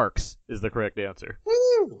 Harpo Marx is the correct answer.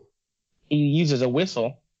 Woo! He uses a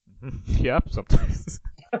whistle. Yep, sometimes.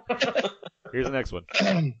 Here's the next one.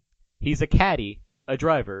 He's a caddy, a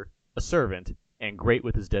driver, a servant, and great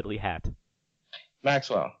with his deadly hat.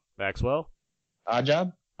 Maxwell. Maxwell? Odd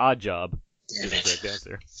Job. Odd Job Damn is the it. correct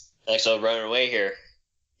answer. Maxwell running away here.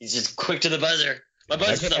 He's just quick to the buzzer. My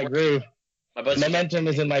buzzer's I not working. agree. My buzzer's Momentum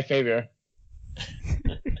is in my favor.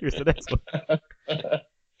 Here's the next one.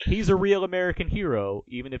 He's a real American hero,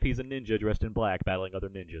 even if he's a ninja dressed in black battling other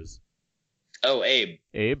ninjas. Oh, Abe.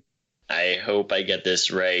 Abe? I hope I get this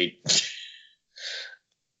right.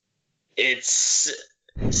 It's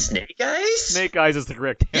Snake Eyes? Snake Eyes is the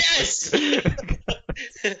correct answer.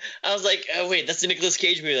 Yes! I was like, oh wait, that's a Nicolas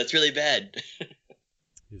Cage movie. That's really bad.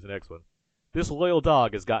 Here's the next one. This loyal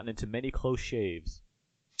dog has gotten into many close shaves.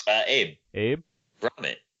 Abe. Abe?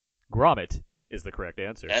 Gromit. Gromit is the correct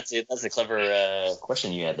answer. That's it. That's a clever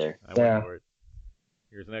question you had there. I went for it.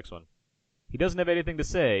 Here's the next one. He doesn't have anything to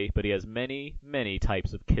say, but he has many, many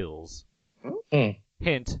types of kills.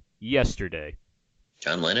 Hint, yesterday.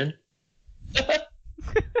 John Lennon?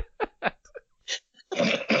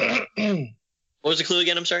 What was the clue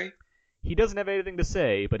again? I'm sorry? He doesn't have anything to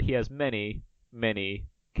say, but he has many, many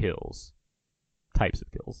kills. Types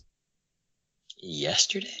of kills.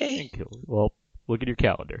 Yesterday? And kills. Well, look at your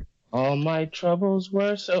calendar. All my troubles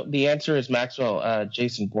were so. The answer is Maxwell.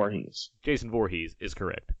 Jason Voorhees. Jason Voorhees is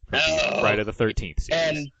correct. for the Friday the 13th series.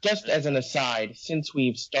 And just as an aside, since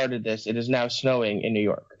we've started this, it is now snowing in New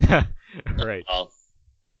York. Right. Oh,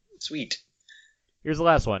 sweet. Here's the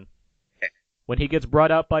last one. Okay. When he gets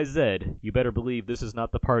brought out by Zed, you better believe this is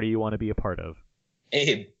not the party you want to be a part of.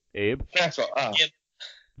 Abe. Abe? Maxwell. Oh. Gimp.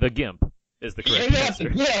 The Gimp is the correct answer.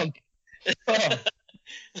 Gimp. Oh.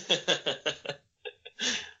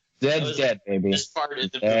 Zed's dead, baby. This part in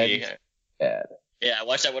the Zed's movie. dead. Yeah, I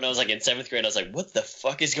watched that when I was like in 7th grade. I was like, what the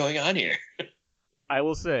fuck is going on here? I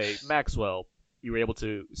will say, Maxwell, you were able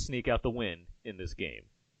to sneak out the win in this game.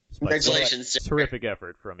 Despite Congratulations, sir. terrific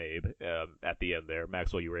effort from Abe at the end there.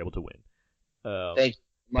 Maxwell, you were able to win. Thank you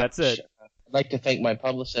much. That's it. I'd like to thank my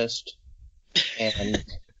publicist and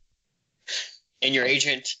And your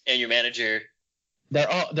agent and your manager. they're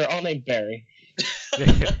all named Barry.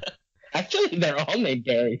 Actually, they're all named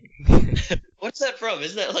Barry. What's that from?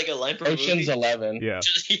 Isn't that like a line from a Ocean's movie? 11. Yeah.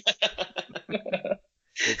 Yeah.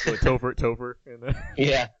 It's like Topher. And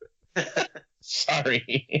Yeah.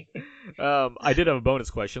 Sorry. I did have a bonus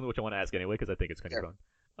question, which I want to ask anyway, because I think it's kind of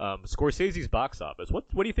fun. Scorsese's box office. What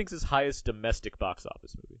do you think is his highest domestic box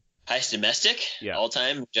office movie? Highest domestic? Yeah. All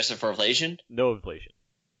time? Just for inflation? No inflation.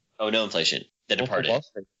 Oh, no inflation. The Departed.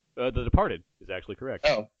 The Departed is actually correct.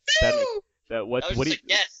 Oh. That what I was what do like, you,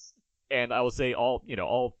 yes. And I will say all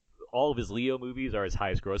of his Leo movies are his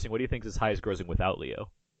highest grossing. What do you think is his highest grossing without Leo?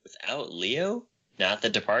 Without Leo? Not The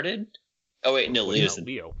Departed? Oh, wait, no, Leo's Without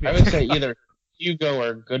Leo. I would say either Hugo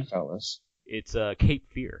or Goodfellas. It's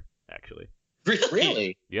Cape Fear, actually.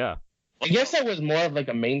 Really? Yeah. I guess that was more of like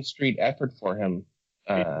a Main Street effort for him.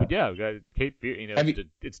 Yeah, Cape Fear. Have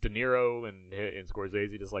It's De Niro and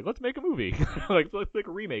Scorsese just like, let's make a movie. Like, let's make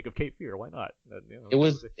a remake of Cape Fear. Why not?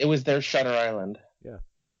 It was their Shutter Island.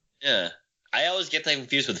 Yeah. I always get that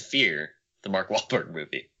confused with Fear, the Mark Wahlberg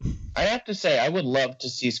movie. I have to say, I would love to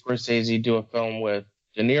see Scorsese do a film with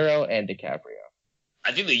De Niro and DiCaprio.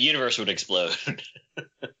 I think the universe would explode.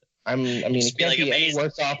 I mean, Just it be can't like be any amazing.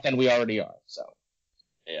 worse off than we already are. So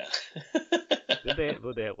Yeah. Did they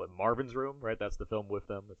have what, Marvin's Room, right? That's the film with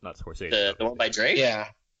them. It's not Scorsese. the one by Drake? yeah,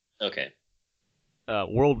 Okay.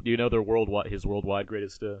 Do you know their his worldwide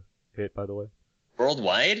greatest hit, by the way?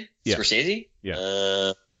 Worldwide? Yeah. Scorsese?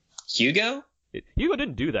 Yeah. Hugo? Hugo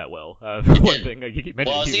didn't do that well. For one thing, you keep mentioning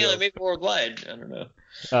Well, I was thinking Hugo. like maybe worldwide. I don't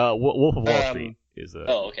know. Wolf of Wall Street is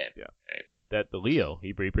Oh, okay. Yeah. Right. That the Leo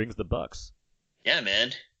he brings the bucks. Yeah,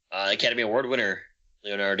 man. Academy Award winner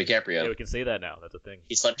Leonardo DiCaprio. Yeah, we can say that now. That's a thing.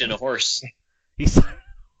 He slept in a horse. He's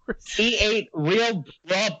he ate real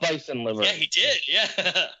raw bison liver. Yeah, he did.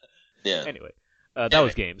 Yeah. Yeah. Anyway, that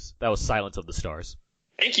was games. That was Silence of the Stars.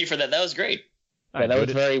 Thank you for that. That was great. I Yeah, that was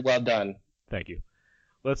enjoyed it. very well done. Thank you.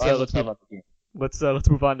 Let's Let's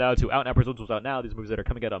move on now to Out Now Presents What's Out Now. These movies that are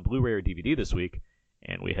coming out on Blu-ray or DVD this week,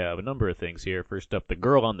 and we have a number of things here. First up, The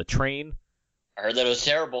Girl on the Train, I heard that it was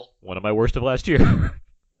terrible. one of my worst of last year.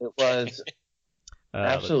 It was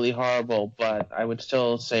absolutely horrible, but I would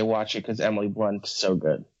still say watch it because Emily Blunt's so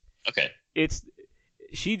good. Okay.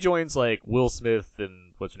 She joins like Will Smith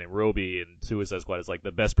and what's her name, Roby, and Suicide Squad as like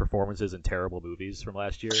the best performances in terrible movies from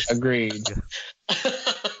last year. Agreed.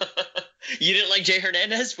 You didn't like Jay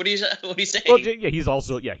Hernandez? What are you saying? Well, yeah,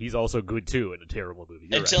 he's also good too in a terrible movie.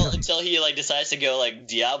 You're right. Until he like decides to go like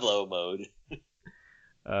Diablo mode.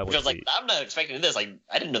 Let's Because like see. I'm not expecting this. Like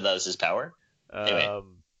I didn't know that was his power. Anyway.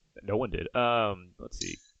 No one did. Let's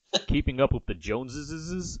see. Keeping Up with the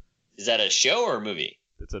Joneses. Is that a show or a movie?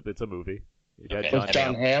 It's a movie. You got Okay. With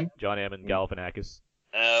John Hamm. John Hamm and Galifianakis.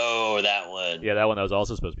 Oh, that one. Yeah, that one that was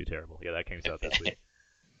also supposed to be terrible. Yeah, that came out this week.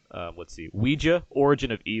 Let's see. Ouija,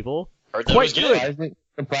 Origin of Evil. Heard that Quite was good. good.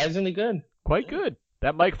 Surprisingly good. Quite good.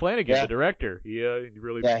 That Mike Flanagan, Yeah. the director, he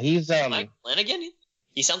really. Yeah, he's Mike Flanagan?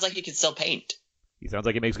 He sounds like he could still paint. He sounds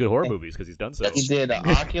like he makes good horror movies because he's done so. he did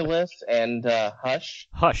Oculus and Hush.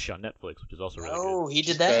 Hush on Netflix, which is also really Oh, he did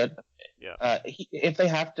He's that? good. Yeah.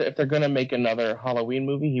 If they're gonna make another Halloween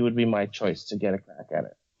movie, he would be my choice to get a crack at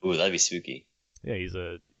it. Ooh, that'd be spooky. good. Yeah, he's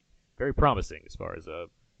very promising as far as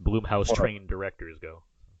Blumhouse Horror. trained directors go.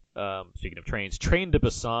 Speaking of trains, Train to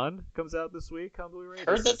Busan comes out this week on Blu-ray.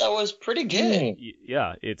 Heard that was pretty good.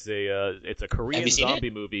 Yeah, it's a Korean you seen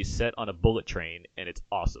zombie movie set on a bullet train, and it's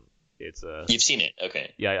awesome. It's You've seen it,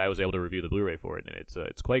 okay. yeah, I was able to review the Blu-ray for it, and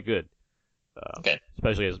it's quite good. Okay.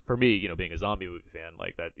 Especially as for me, being a zombie movie fan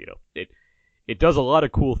like that, it does a lot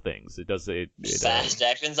of cool things. It does Fast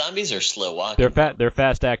action zombies or slow walking? they're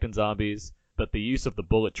fast acting zombies, but the use of the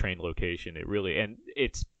bullet train location, and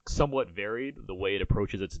it's somewhat varied the way it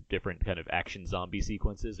approaches its different kind of action zombie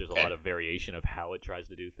sequences. There's a lot of variation of how it tries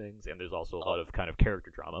to do things, and there's also a lot of kind of character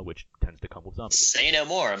drama, which tends to come with zombies. Say no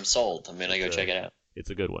more. I'm sold. I'm gonna go check it out. It's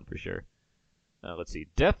a good one for sure. Let's see.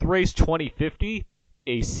 Death Race 2050,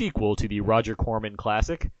 a sequel to the Roger Corman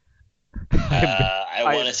classic. I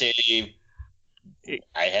want to say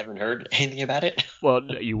I haven't heard anything about it. Well,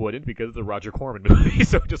 no, you wouldn't because it's a Roger Corman movie,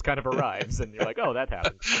 so it just kind of arrives, and you're like, oh, that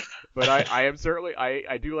happened. But I am certainly,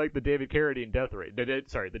 I do like the David Carradine Death Race.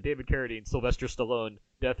 The David Carradine Sylvester Stallone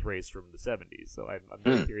Death Race from the 70s. So I'm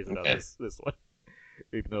very curious about this one,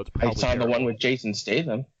 even though it's probably I saw terrible. the one with Jason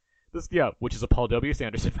Statham. Which is a Paul W.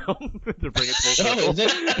 Sanderson film to bring it full circle. Oh, is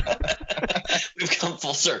it? We've come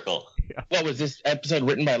full circle. What was this episode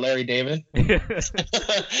written by Larry David? You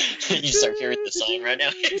start hearing the song right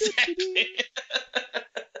now. Exactly.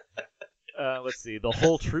 Let's see. The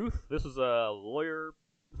Whole Truth. This was a lawyer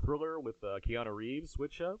thriller with Keanu Reeves,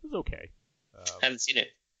 which was okay. Haven't seen it.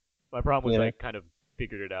 My problem was Yeah. I kind of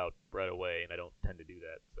figured it out right away, and I don't tend to do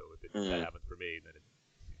that. So if that happens for me, then it's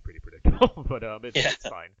pretty predictable. But it's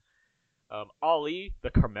fine. Ali, the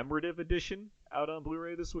commemorative edition, out on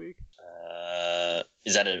Blu-ray this week.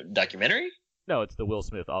 Is that a documentary? No, it's the Will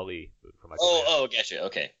Smith Ali from Michael Mann. Oh, gotcha.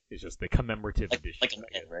 Okay. It's just the commemorative edition. Like a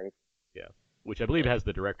man, right? Yeah, which I believe has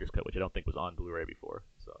the director's cut, which I don't think was on Blu-ray before.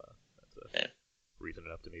 So that's reason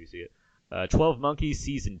enough to maybe see it. 12 Monkeys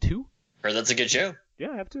Season 2. Heard that's a good show.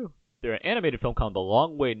 Yeah, I have too. They're an animated film called The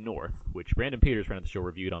Long Way North, which Brandon Peters, friend of the show,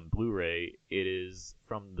 reviewed on Blu-ray. It is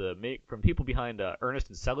from people behind Ernest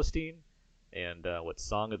and Celestine and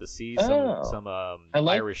Song of the Sea, some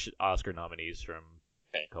Irish Oscar nominees from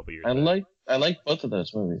a couple years back. I like both of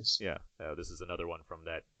those movies. Yeah, this is another one from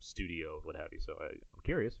that studio, what have you. So I'm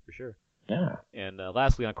curious for sure. Yeah. And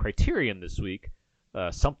lastly, on Criterion this week,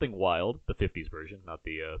 Something Wild, the 50s version, not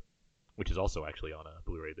the which is also actually on a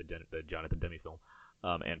Blu-ray, the Jonathan Demme film,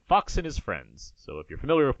 and Fox and His Friends. So if you're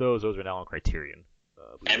familiar with those are now on Criterion.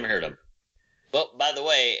 I haven't heard them. Well, by the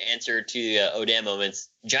way, answer to Odam moments,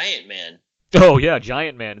 Giant Man. Oh yeah,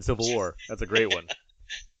 Giant Man in Civil War. That's a great one. I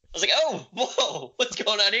was like, oh, whoa, what's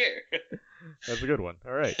going on here? That's a good one.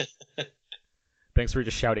 All right. Thanks for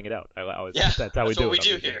just shouting it out. That's how that's we what do we it.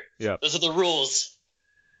 do here. Yeah. Those are the rules.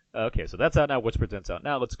 Okay, so that's out now. What's Presents out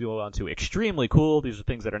now. Let's go on to Extremely Cool. These are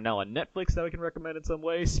things that are now on Netflix that I can recommend in some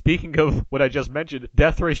way. Speaking of what I just mentioned,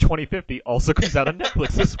 Death Race 2050 also comes out on Netflix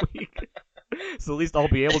this week. So at least I'll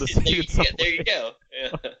be able to see it some There you go.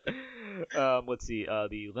 Yeah. Let's see.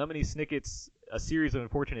 The Lemony Snicket's A Series of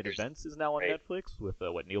Unfortunate Events is now on Netflix with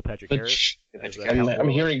Neil Patrick Harris. I'm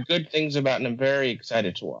hearing good things about, and I'm very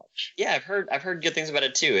excited to watch. Yeah, I've heard good things about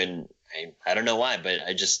it too, and I don't know why, but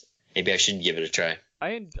maybe I should give it a try.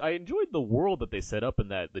 I enjoyed the world that they set up in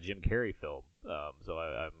the Jim Carrey film. So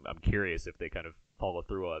I'm curious if they kind of follow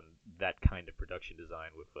through on that kind of production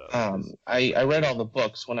design with. I read all the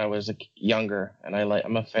books when I was younger, and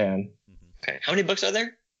I'm a fan. Okay, how many books are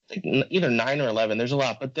there? Either 9 or 11. There's a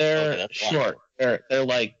lot, but they're short. They're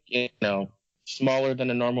like smaller than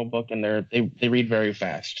a normal book, and they read very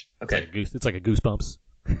fast. Okay, it's like a Goosebumps.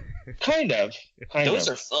 Kind of. Those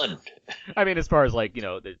are fun. I mean, as far as like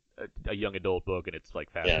a young adult book, and it's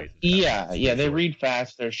like fast paced. Yeah. They read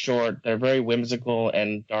fast. They're short. They're very whimsical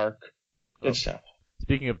and dark. Good stuff.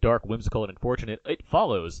 Speaking of dark, whimsical, and unfortunate, It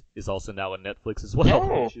Follows is also now on Netflix as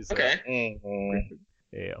well. Oh, which is, okay.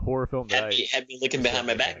 A horror film that had me looking behind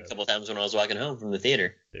my back a couple times when I was walking home from the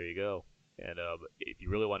theater. There you go. And if you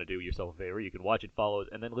really want to do yourself a favor, you can watch It Follows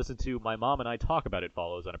and then listen to my mom and I talk about It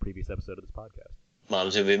Follows on a previous episode of this podcast.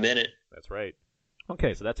 Mom's Movie Minute. That's right.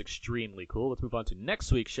 Okay, so that's extremely cool. Let's move on to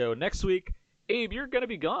next week's show. Next week, Abe, you're going to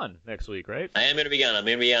be gone next week, right? I am going to be gone. I'm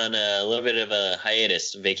going to be on a little bit of a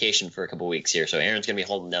hiatus, vacation for a couple weeks here, so Aaron's going to be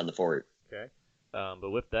holding down the fort. Okay.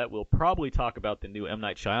 But with that, we'll probably talk about the new M.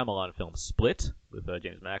 Night Shyamalan film Split with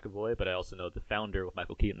James McAvoy, but I also know the founder with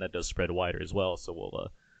Michael Keaton that does Spread Wider as well, so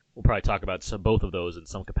we'll probably talk about both of those in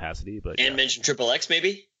some capacity. But and mention Triple X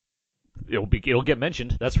maybe. It'll get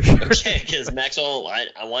mentioned. That's for sure. Okay, because Maxwell,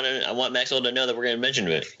 I want Maxwell to know that we're going to mention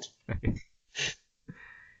it.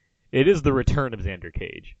 It is the return of Xander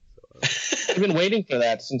Cage. I've been waiting for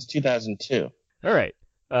that since 2002. All right.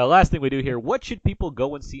 Last thing we do here. What should people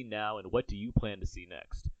go and see now, and what do you plan to see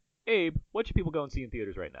next? Abe, what should people go and see in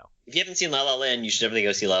theaters right now? If you haven't seen La La Land, you should definitely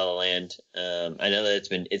go see La La Land. I know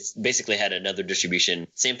that it's basically had another distribution.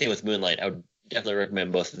 Same thing with Moonlight. I would definitely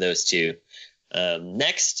recommend both of those too.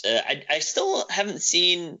 Next, I still haven't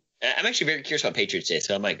seen. I'm actually very curious about Patriots Day,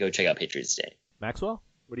 so I might go check out Patriots Day. Maxwell,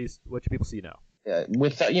 what should people see now?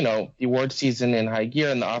 With the award season in high gear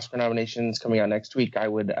and the Oscar nominations coming out next week, I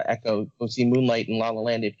would echo go see Moonlight and La La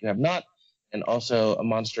Land if you have not, and also A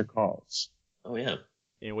Monster Calls. Oh yeah.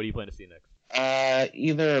 And what do you plan to see next?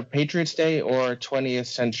 Either Patriots Day or 20th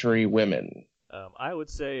Century Women. I would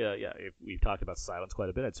say, if we've talked about Silence quite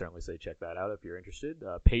a bit, I'd certainly say check that out if you're interested.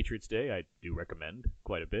 Patriots Day, I do recommend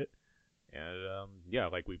quite a bit.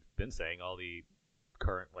 And, like we've been saying, all the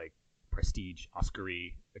current, like, prestige,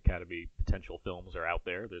 Oscar-y, Academy potential films are out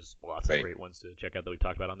there. There's lots of great ones to check out that we've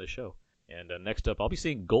talked about on this show. And next up, I'll be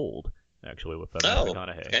seeing Gold, actually, with Matthew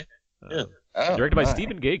McConaughey. Okay. Directed by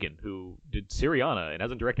Stephen Gaghan, who did Syriana and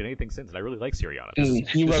hasn't directed anything since, and I really like Syriana.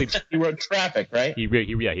 He wrote Traffic, right? He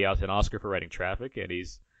has an Oscar for writing Traffic, and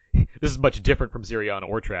this is much different from Syriana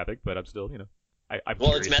or Traffic, but I'm still, I'm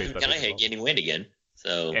well, it's curious Matthew McConaughey gaining weight again,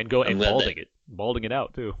 so balding it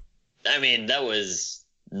out too. I mean, that was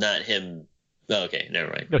not him. Oh, okay,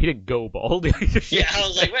 never mind. No, he didn't go bald. Yeah, I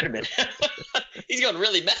was like, wait a minute, he's going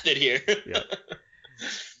really method here. Yeah.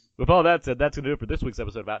 With all that said, that's going to do it for this week's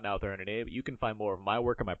episode of Out Now with Aaron and Abe. You can find more of my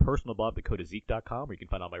work on my personal blog, thecodeofzeke.com, where you can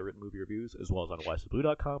find all my written movie reviews, as well as on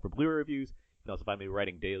whysoblue.com for Blu-ray reviews. You can also find me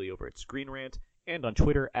writing daily over at Screen Rant, and on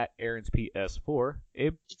Twitter at AaronsPS4.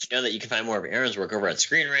 Abe? Did you know that you can find more of Aaron's work over at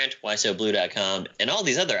Screen Rant, whysoblue.com, and all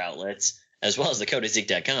these other outlets, as well as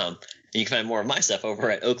thecodeofzeke.com. And you can find more of my stuff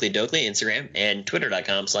over at Oakley Dokley, Instagram, and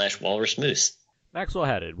twitter.com/walrusmoose. Maxwell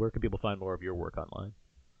Haddad, where can people find more of your work online?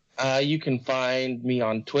 You can find me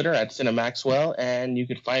on Twitter at CinemaXwell, and you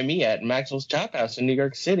can find me at Maxwell's Chop House in New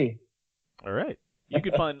York City. All right. You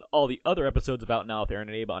can find all the other episodes of Out Now with Aaron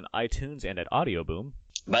and Abe on iTunes and at Audio Boom.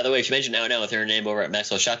 By the way, if you mention Out Now with Aaron and Abe over at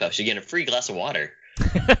Maxwell's Chop House, you get a free glass of water.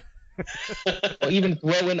 We'll even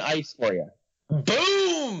throw in ice for you.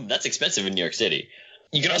 Boom! That's expensive in New York City.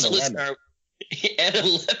 You can also listen to our... and a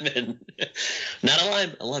lemon. Not a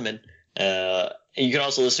lime, a lemon. You can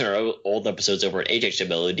also listen to our old episodes over at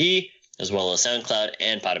HHWLOD, as well as SoundCloud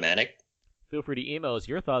and Podomatic. Feel free to email us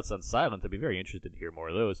your thoughts on Silence. I'd be very interested to hear more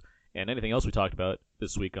of those. And anything else we talked about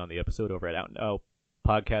this week on the episode over at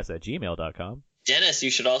outnowpodcast@gmail.com. Dennis,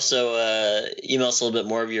 you should also email us a little bit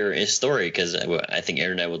more of your story, because I think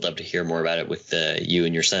Aaron and I would love to hear more about it with you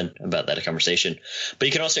and your son about that conversation. But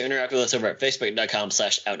you can also interact with us over at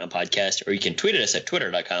facebook.com/outnowpodcast, or you can tweet at us at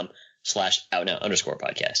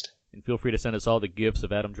twitter.com/outnow_podcast. And feel free to send us all the gifs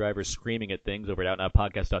of Adam Driver screaming at things over at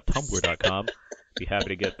outnowpodcast.tumblr.com. Be happy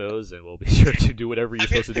to get those, and we'll be sure to do whatever you're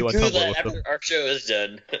supposed to do on Tumblr with them. After our show is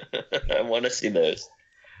done. I want to see those.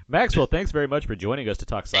 Maxwell, thanks very much for joining us to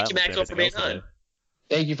talk Silence. Thank you, Maxwell, for being on.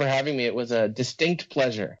 Thank you for having me. It was a distinct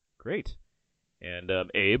pleasure. Great. And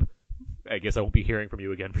Abe, I guess I won't be hearing from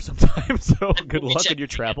you again for some time, so good luck in your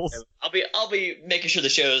travels. I'll be making sure the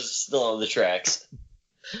show's still on the tracks.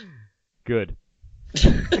 Good.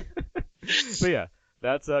 But yeah,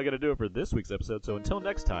 that's going to do it for this week's episode. So until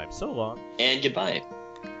next time, so long. And goodbye.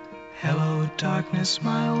 Hello, darkness,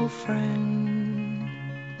 my old friend.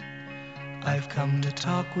 I've come to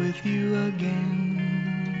talk with you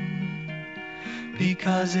again,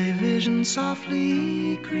 because a vision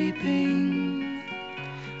softly creeping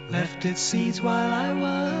left its seeds while I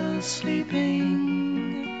was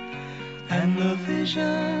sleeping, and the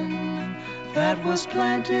vision that was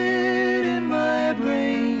planted in my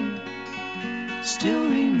brain still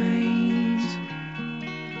remains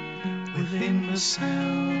within the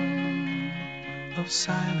sound of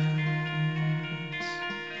silence.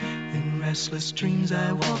 In restless dreams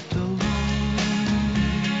I walked alone,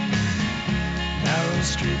 narrow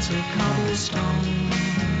streets of cobblestone,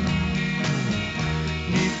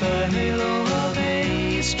 neath the halo of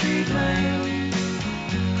a street lamp.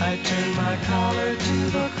 I turned my collar to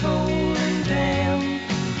the cold and damp,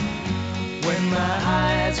 when my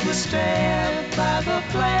eyes were stabbed by the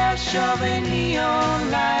flash of a neon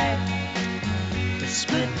light that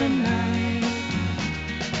split the night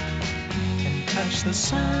and touched the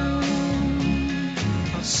sound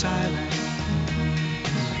of silence.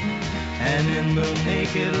 And in the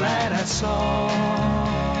naked light I saw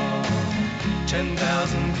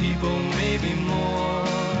 10,000 people, maybe more,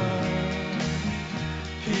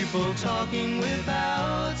 people talking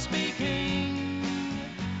without speaking,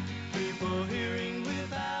 people hearing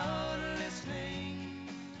without listening.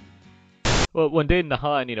 Well, when Dane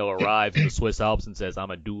DeHaan, arrives in the Swiss Alps and says,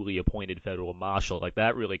 "I'm a duly appointed federal marshal," like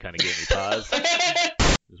that really kind of gave me pause. This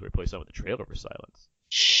is where we play some of the trailer for Silence.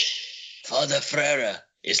 Father Frere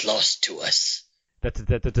is lost to us. That's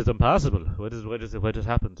impossible. What has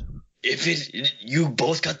happened? If you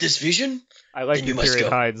both got this vision, I like the Period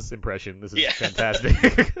Hines impression. This is fantastic.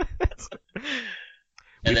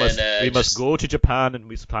 we must go to Japan and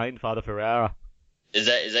we find Father Ferreira. Is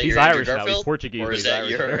that he's your Irish Andrew Garfield? now? He's Portuguese. Or is that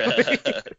your